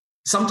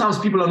sometimes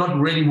people are not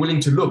really willing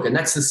to look, and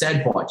that's the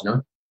sad part,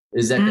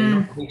 is that they're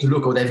not willing to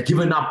look, or they've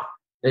given up.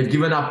 They've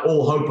given up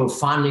all hope of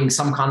finding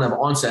some kind of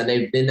answer, and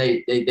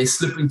they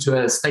slip into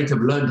a state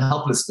of learned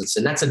helplessness,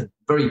 and that's a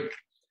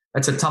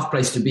tough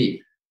place to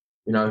be.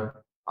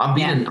 I've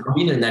been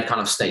in that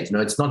kind of state.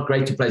 It's not a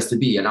great place to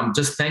be, and I'm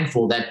just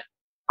thankful that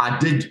I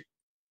did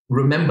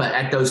remember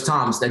at those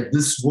times that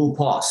this will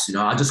pass.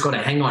 I just got to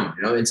hang on.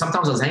 And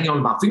sometimes I was hanging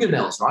on by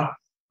fingernails, right?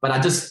 But I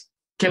just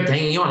kept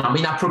hanging on.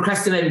 I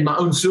procrastinated my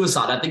own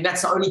suicide. I think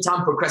that's the only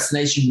time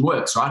procrastination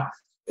works, right?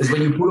 Is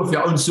when you put off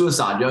your own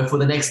suicide, for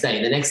the next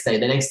day, the next day,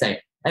 the next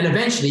day. And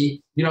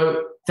eventually,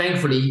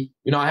 thankfully,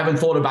 I haven't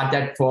thought about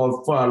that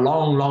for a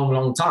long, long,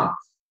 long time.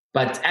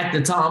 But at the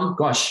time,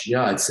 gosh,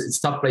 it's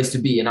a tough place to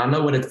be. And I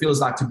know what it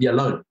feels like to be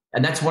alone.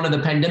 And that's one of the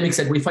pandemics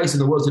that we face in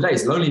the world today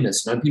is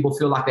loneliness. People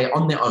feel like they're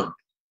on their own.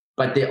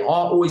 But there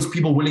are always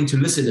people willing to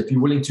listen if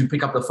you're willing to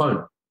pick up the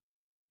phone.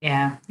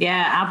 Yeah,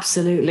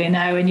 absolutely.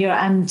 No,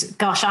 and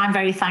gosh, I'm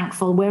very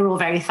thankful. We're all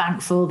very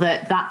thankful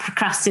that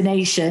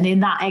procrastination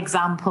in that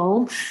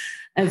example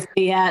of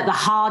the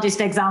hardest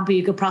example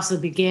you could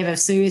possibly give of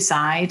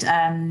suicide,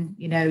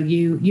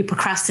 you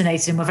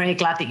procrastinated, and we're very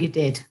glad that you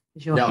did.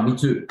 Yeah, me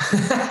too.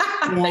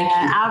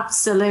 Yeah,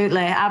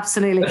 absolutely. That's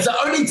the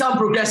only time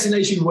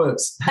procrastination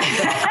works.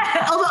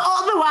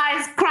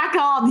 Otherwise, crack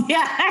on.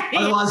 Yeah.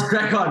 Otherwise,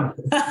 crack on.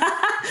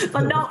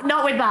 But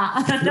not with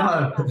that.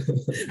 No.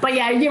 But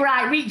yeah, you're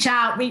right. Reach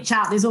out.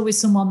 There's always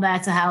someone there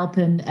to help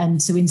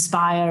and to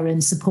inspire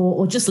and support,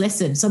 or just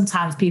listen.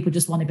 Sometimes people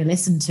just want to be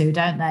listened to,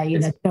 don't they?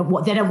 They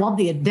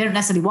don't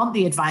necessarily want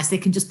the advice. They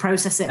can just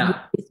process it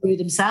through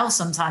themselves.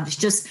 Sometimes it's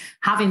just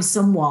having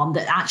someone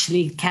that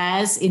actually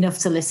cares enough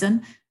to listen.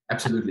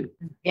 Absolutely.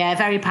 Yeah,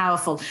 very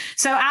powerful.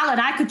 So, Alan,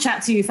 I could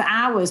chat to you for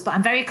hours, but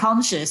I'm very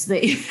conscious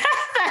that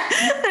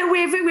that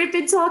we've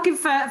been talking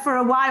for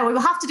a while. We'll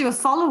have to do a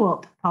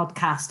follow-up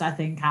podcast, I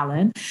think,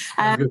 Alan.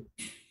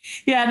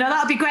 Yeah, no,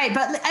 that would be great.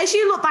 But as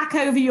you look back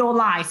over your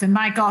life, and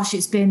my gosh,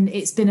 it's been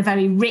a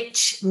very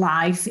rich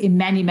life in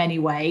many, many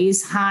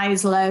ways,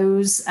 highs,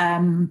 lows,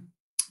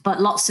 but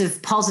lots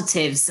of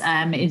positives,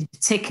 in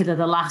particular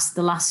the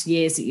last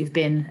years that you've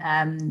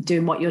been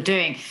doing what you're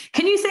doing.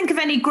 Can you think of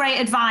any great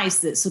advice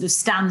that sort of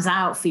stands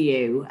out for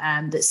you,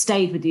 that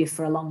stayed with you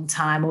for a long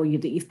time, or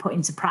that you've put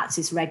into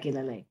practice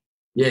regularly?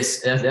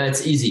 Yes,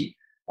 that's easy.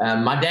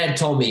 My dad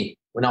told me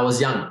when I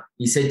was young,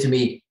 he said to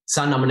me,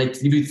 son, I'm going to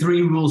give you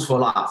 3 rules for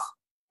life.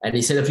 And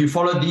he said, if you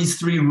follow these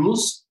 3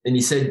 rules, then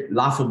he said,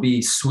 life will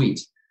be sweet.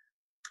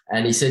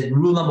 And he said,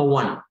 rule number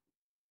 1,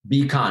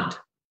 be kind.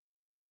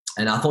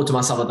 And I thought to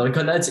myself,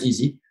 okay, that's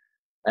easy.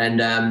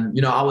 And,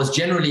 I was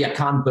generally a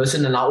kind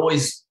person, and I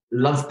always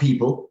loved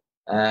people,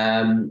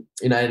 and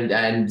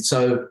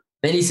so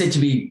then he said to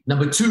me,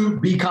 number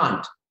 2, be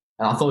kind.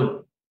 And I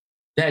thought,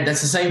 Dad,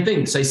 that's the same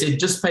thing. So he said,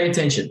 just pay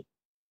attention.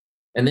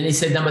 And then he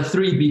said, number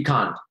 3, be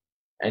kind.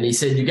 And he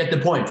said, you get the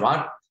point,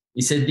 right?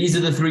 He said, these are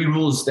the 3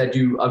 rules that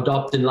you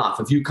adopt in life.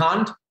 If you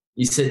can't,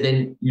 he said,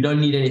 then you don't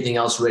need anything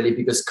else really,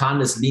 because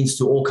kindness leads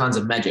to all kinds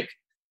of magic.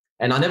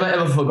 And I never,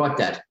 ever forgot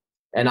that.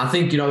 And I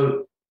think,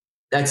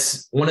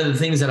 that's one of the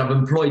things that I've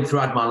employed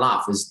throughout my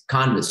life is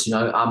kindness.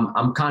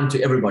 I'm kind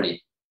to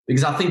everybody,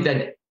 because I think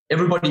that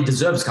everybody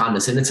deserves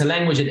kindness, and it's a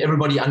language that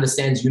everybody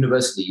understands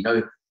universally.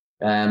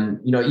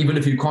 Even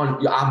if you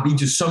can't, I've been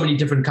to so many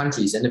different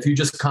countries, and if you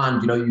just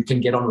can't, you can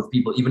get on with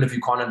people, even if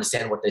you can't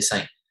understand what they're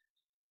saying.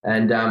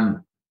 And,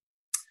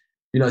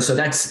 so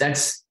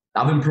that's,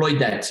 I've employed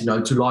that,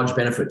 to large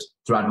benefit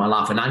throughout my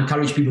life. And I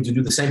encourage people to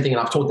do the same thing. And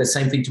I've taught the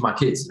same thing to my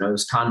kids.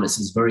 Kindness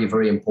is very,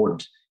 very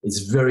important.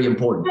 It's very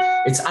important.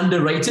 It's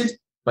underrated,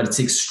 but it's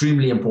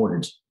extremely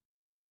important.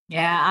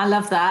 Yeah, I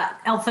love that.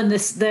 Often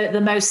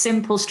the most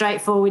simple,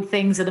 straightforward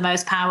things are the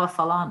most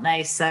powerful, aren't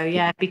they? So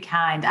yeah, be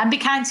kind, and be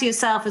kind to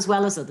yourself as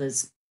well as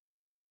others.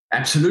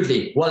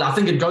 Absolutely. Well, I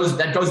think that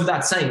goes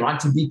without saying, right?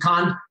 To be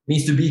kind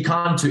means to be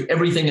kind to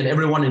everything and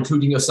everyone,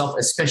 including yourself,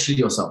 especially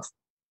yourself.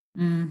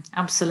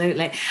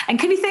 Absolutely. And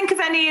can you think of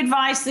any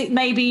advice that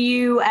maybe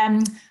you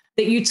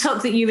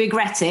took that you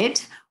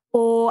regretted,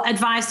 or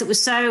advice that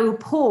was so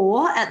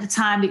poor at the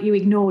time that you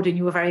ignored and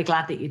you were very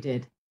glad that you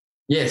did?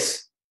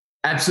 Yes,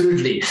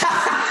 absolutely.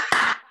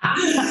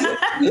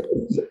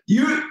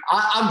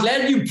 I'm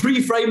glad you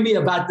pre-framed me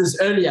about this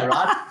earlier,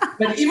 right?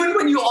 But even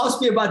when you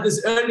asked me about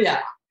this earlier,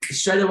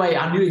 straight away,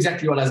 I knew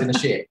exactly what I was going to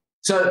share.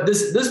 So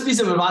this piece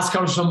of advice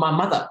comes from my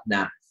mother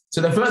now.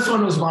 So the first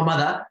one was my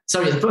mother.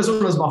 Sorry, the first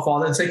one was my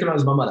father. The second one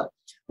was my mother.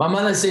 My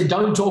mother said,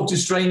 don't talk to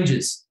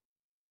strangers.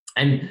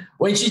 And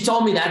when she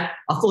told me that,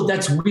 I thought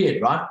that's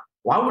weird, right?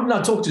 Why wouldn't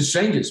I talk to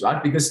strangers,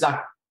 right? Because you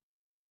know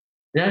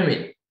what I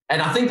mean?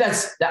 And I think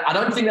I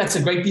don't think that's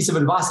a great piece of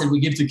advice that we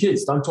give to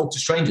kids. Don't talk to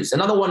strangers.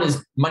 Another one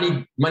is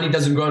money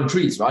doesn't grow on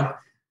trees, right?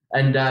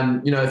 And,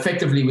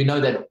 effectively we know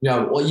that,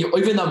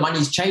 even though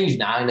money's changed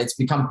now and it's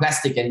become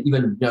plastic and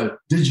even,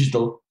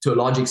 digital to a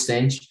large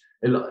extent,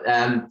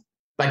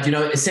 but,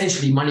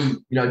 essentially money,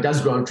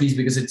 does grow on trees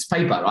because it's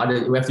paper,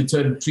 right? We have to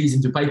turn trees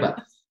into paper.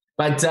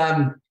 But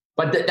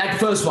that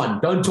first one,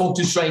 don't talk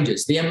to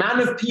strangers. The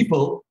amount of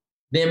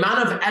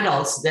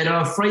adults that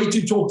are afraid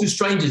to talk to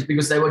strangers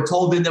because they were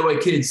told when they were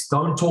kids,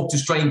 don't talk to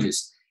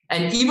strangers.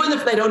 And even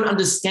if they don't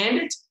understand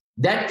it,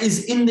 that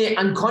is in their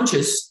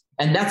unconscious.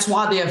 And that's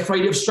why they're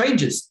afraid of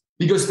strangers,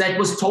 because that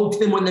was told to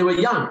them when they were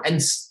young.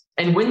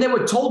 And when they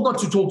were told not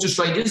to talk to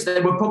strangers,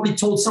 they were probably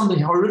told something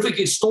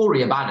horrific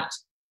story about it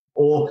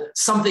or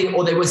something,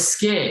 or they were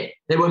scared.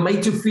 They were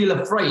made to feel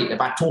afraid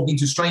about talking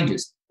to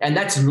strangers. And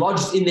that's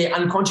lodged in their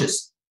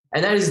unconscious.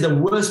 And that is the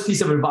worst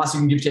piece of advice you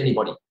can give to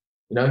anybody.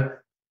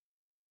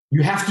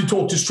 You have to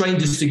talk to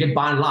strangers to get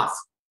by in life.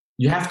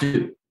 You have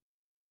to.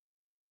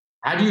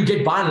 How do you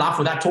get by in life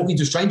without talking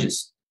to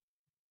strangers?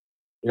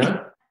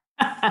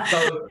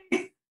 So,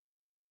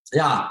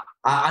 yeah,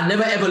 I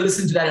never ever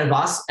listened to that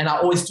advice, and I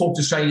always talked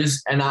to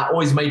strangers, and I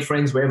always made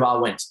friends wherever I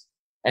went.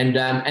 And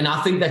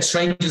I think that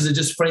strangers are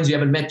just friends you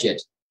haven't met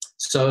yet.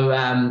 So,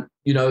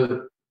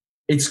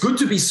 it's good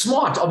to be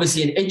smart,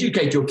 obviously, and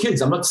educate your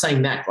kids. I'm not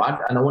saying that, right?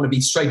 And I want to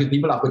be straight with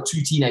people. I've got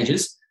 2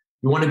 teenagers.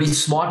 You want to be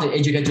smart and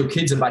educate your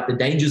kids about the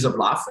dangers of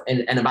life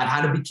and about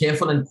how to be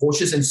careful and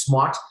cautious and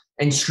smart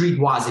and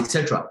streetwise,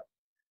 etc.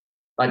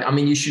 But I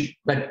mean, you should,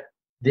 but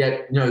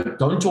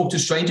don't talk to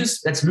strangers.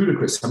 That's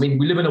ludicrous. I mean,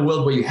 we live in a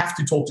world where you have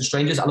to talk to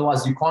strangers.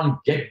 Otherwise you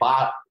can't get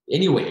by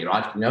anywhere,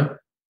 right? Yeah.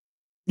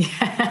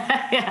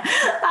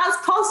 That's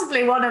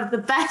possibly one of the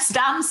best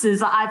answers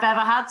that I've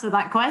ever had to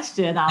that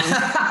question, Alan.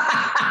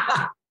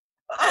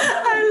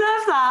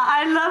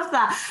 I love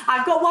that.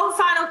 I've got one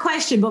final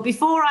question, but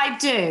before I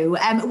do,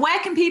 where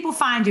can people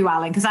find you,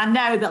 Alan? Because I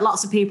know that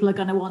lots of people are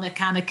going to want to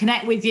kind of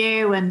connect with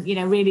you and,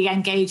 really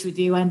engage with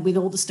you and with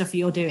all the stuff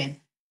you're doing.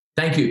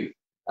 Thank you.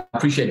 I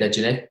appreciate that,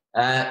 Jeanette.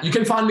 You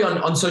can find me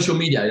on social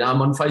media.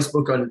 I'm on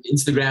Facebook, on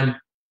Instagram.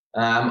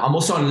 I'm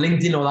also on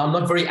LinkedIn, although I'm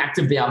not very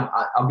active there.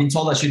 I've been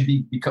told I should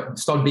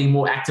start being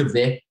more active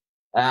there.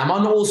 I'm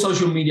on all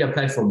social media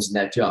platforms in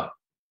that, yeah.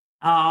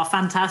 Oh,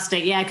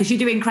 fantastic. Yeah, because you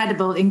do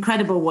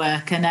incredible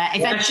work. And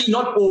actually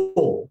not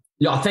all.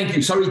 Yeah, thank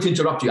you. Sorry to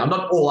interrupt you. I'm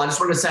not all. I just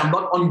want to say I'm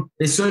not on,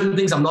 there's certain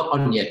things I'm not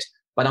on yet,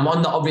 but I'm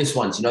on the obvious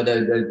ones, the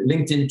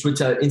LinkedIn,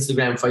 Twitter,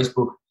 Instagram,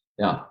 Facebook.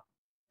 Yeah.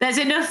 There's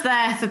enough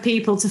there for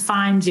people to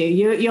find you.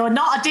 You're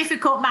not a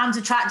difficult man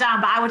to track down,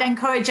 but I would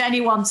encourage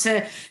anyone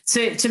to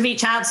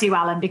reach out to you,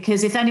 Alan,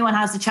 because if anyone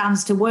has the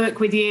chance to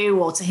work with you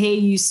or to hear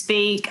you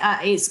speak,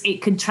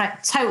 it can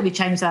totally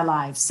change their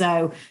lives.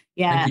 So,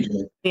 yeah,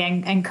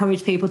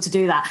 encourage people to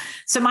do that.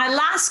 So my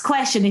last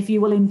question, if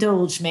you will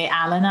indulge me,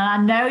 Alan, and I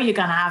know you're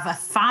going to have a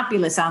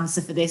fabulous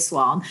answer for this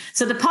one.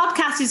 So the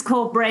podcast is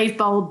called Brave,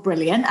 Bold,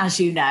 Brilliant, as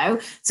you know.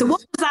 So what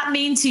does that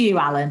mean to you,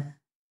 Alan?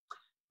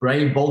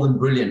 Brave, bold, and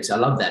brilliant. I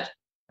love that.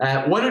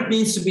 What it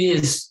means to me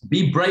is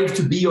be brave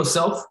to be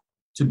yourself,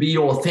 to be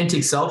your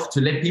authentic self,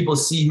 to let people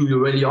see who you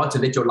really are, to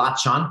let your light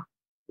shine.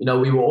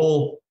 We were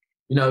all,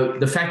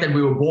 the fact that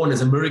we were born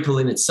is a miracle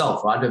in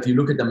itself, right? If you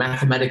look at the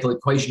mathematical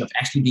equation of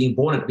actually being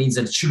born, it means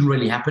that it shouldn't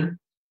really happen.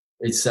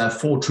 It's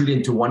 4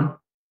 trillion to 1.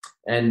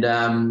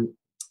 And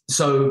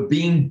so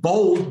being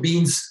bold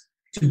means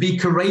to be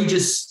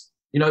courageous,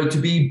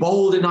 to be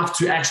bold enough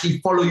to actually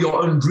follow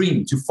your own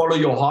dream, to follow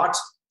your heart,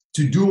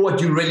 to do what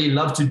you really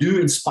love to do,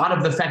 in spite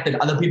of the fact that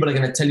other people are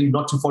going to tell you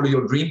not to follow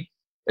your dream,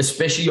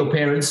 especially your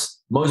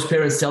parents. Most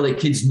parents tell their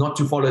kids not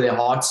to follow their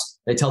hearts.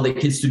 They tell their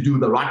kids to do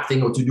the right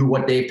thing or to do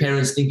what their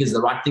parents think is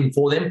the right thing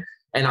for them.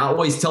 And I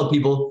always tell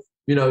people,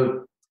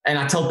 and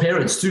I tell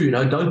parents too,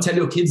 don't tell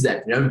your kids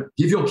that,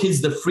 give your kids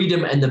the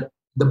freedom and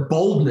the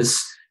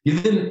boldness,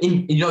 give them,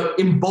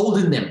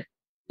 embolden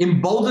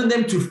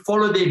them to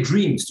follow their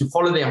dreams, to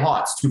follow their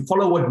hearts, to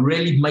follow what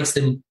really makes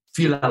them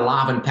feel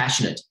alive and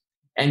passionate.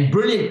 And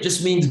brilliant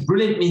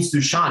means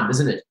to shine,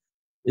 doesn't it?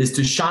 Is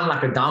to shine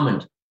like a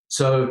diamond.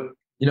 So,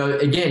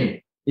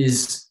 again,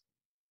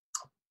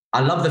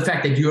 I love the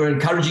fact that you're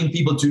encouraging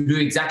people to do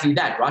exactly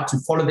that, right? To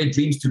follow their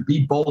dreams, to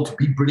be bold, to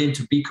be brilliant,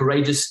 to be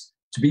courageous,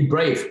 to be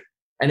brave.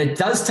 And it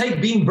does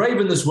take being brave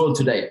in this world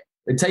today.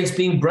 It takes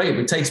being brave.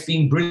 It takes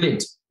being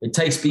brilliant. It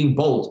takes being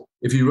bold.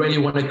 If you really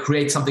want to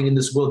create something in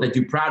this world that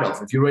you're proud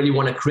of, if you really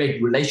want to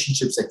create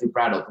relationships that you're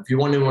proud of, if you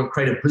want to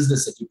create a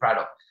business that you're proud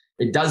of,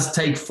 it does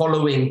take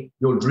following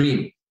your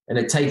dream. And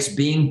it takes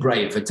being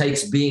brave. It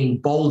takes being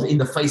bold in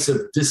the face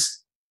of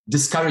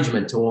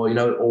discouragement or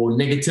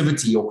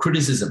negativity or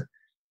criticism.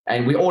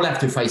 And we all have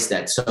to face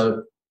that.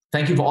 So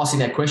thank you for asking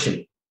that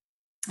question.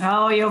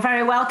 Oh, you're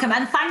very welcome.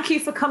 And thank you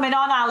for coming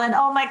on, Alan.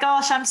 Oh my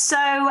gosh, I'm so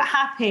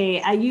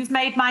happy. You've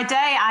made my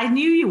day. I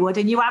knew you would,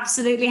 and you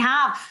absolutely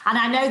have. And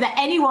I know that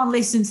anyone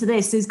listening to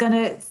this is going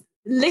to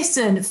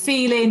listen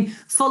feeling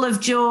full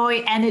of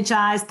joy,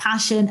 energized,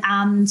 passion,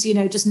 and,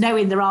 just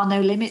knowing there are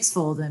no limits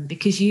for them,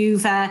 because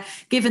you've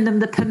given them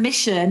the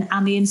permission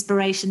and the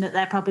inspiration that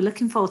they're probably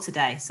looking for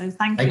today. So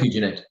thank you. Thank you,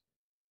 Jeanette.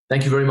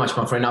 Thank you very much,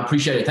 my friend. I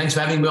appreciate it. Thanks for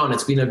having me on.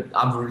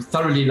 I've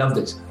thoroughly loved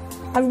it.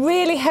 I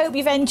really hope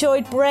you've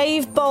enjoyed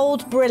Brave,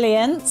 Bold,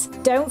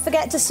 Brilliant. Don't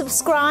forget to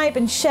subscribe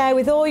and share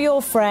with all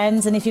your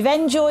friends. And if you've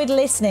enjoyed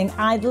listening,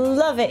 I'd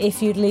love it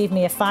if you'd leave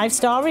me a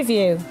 5-star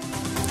review.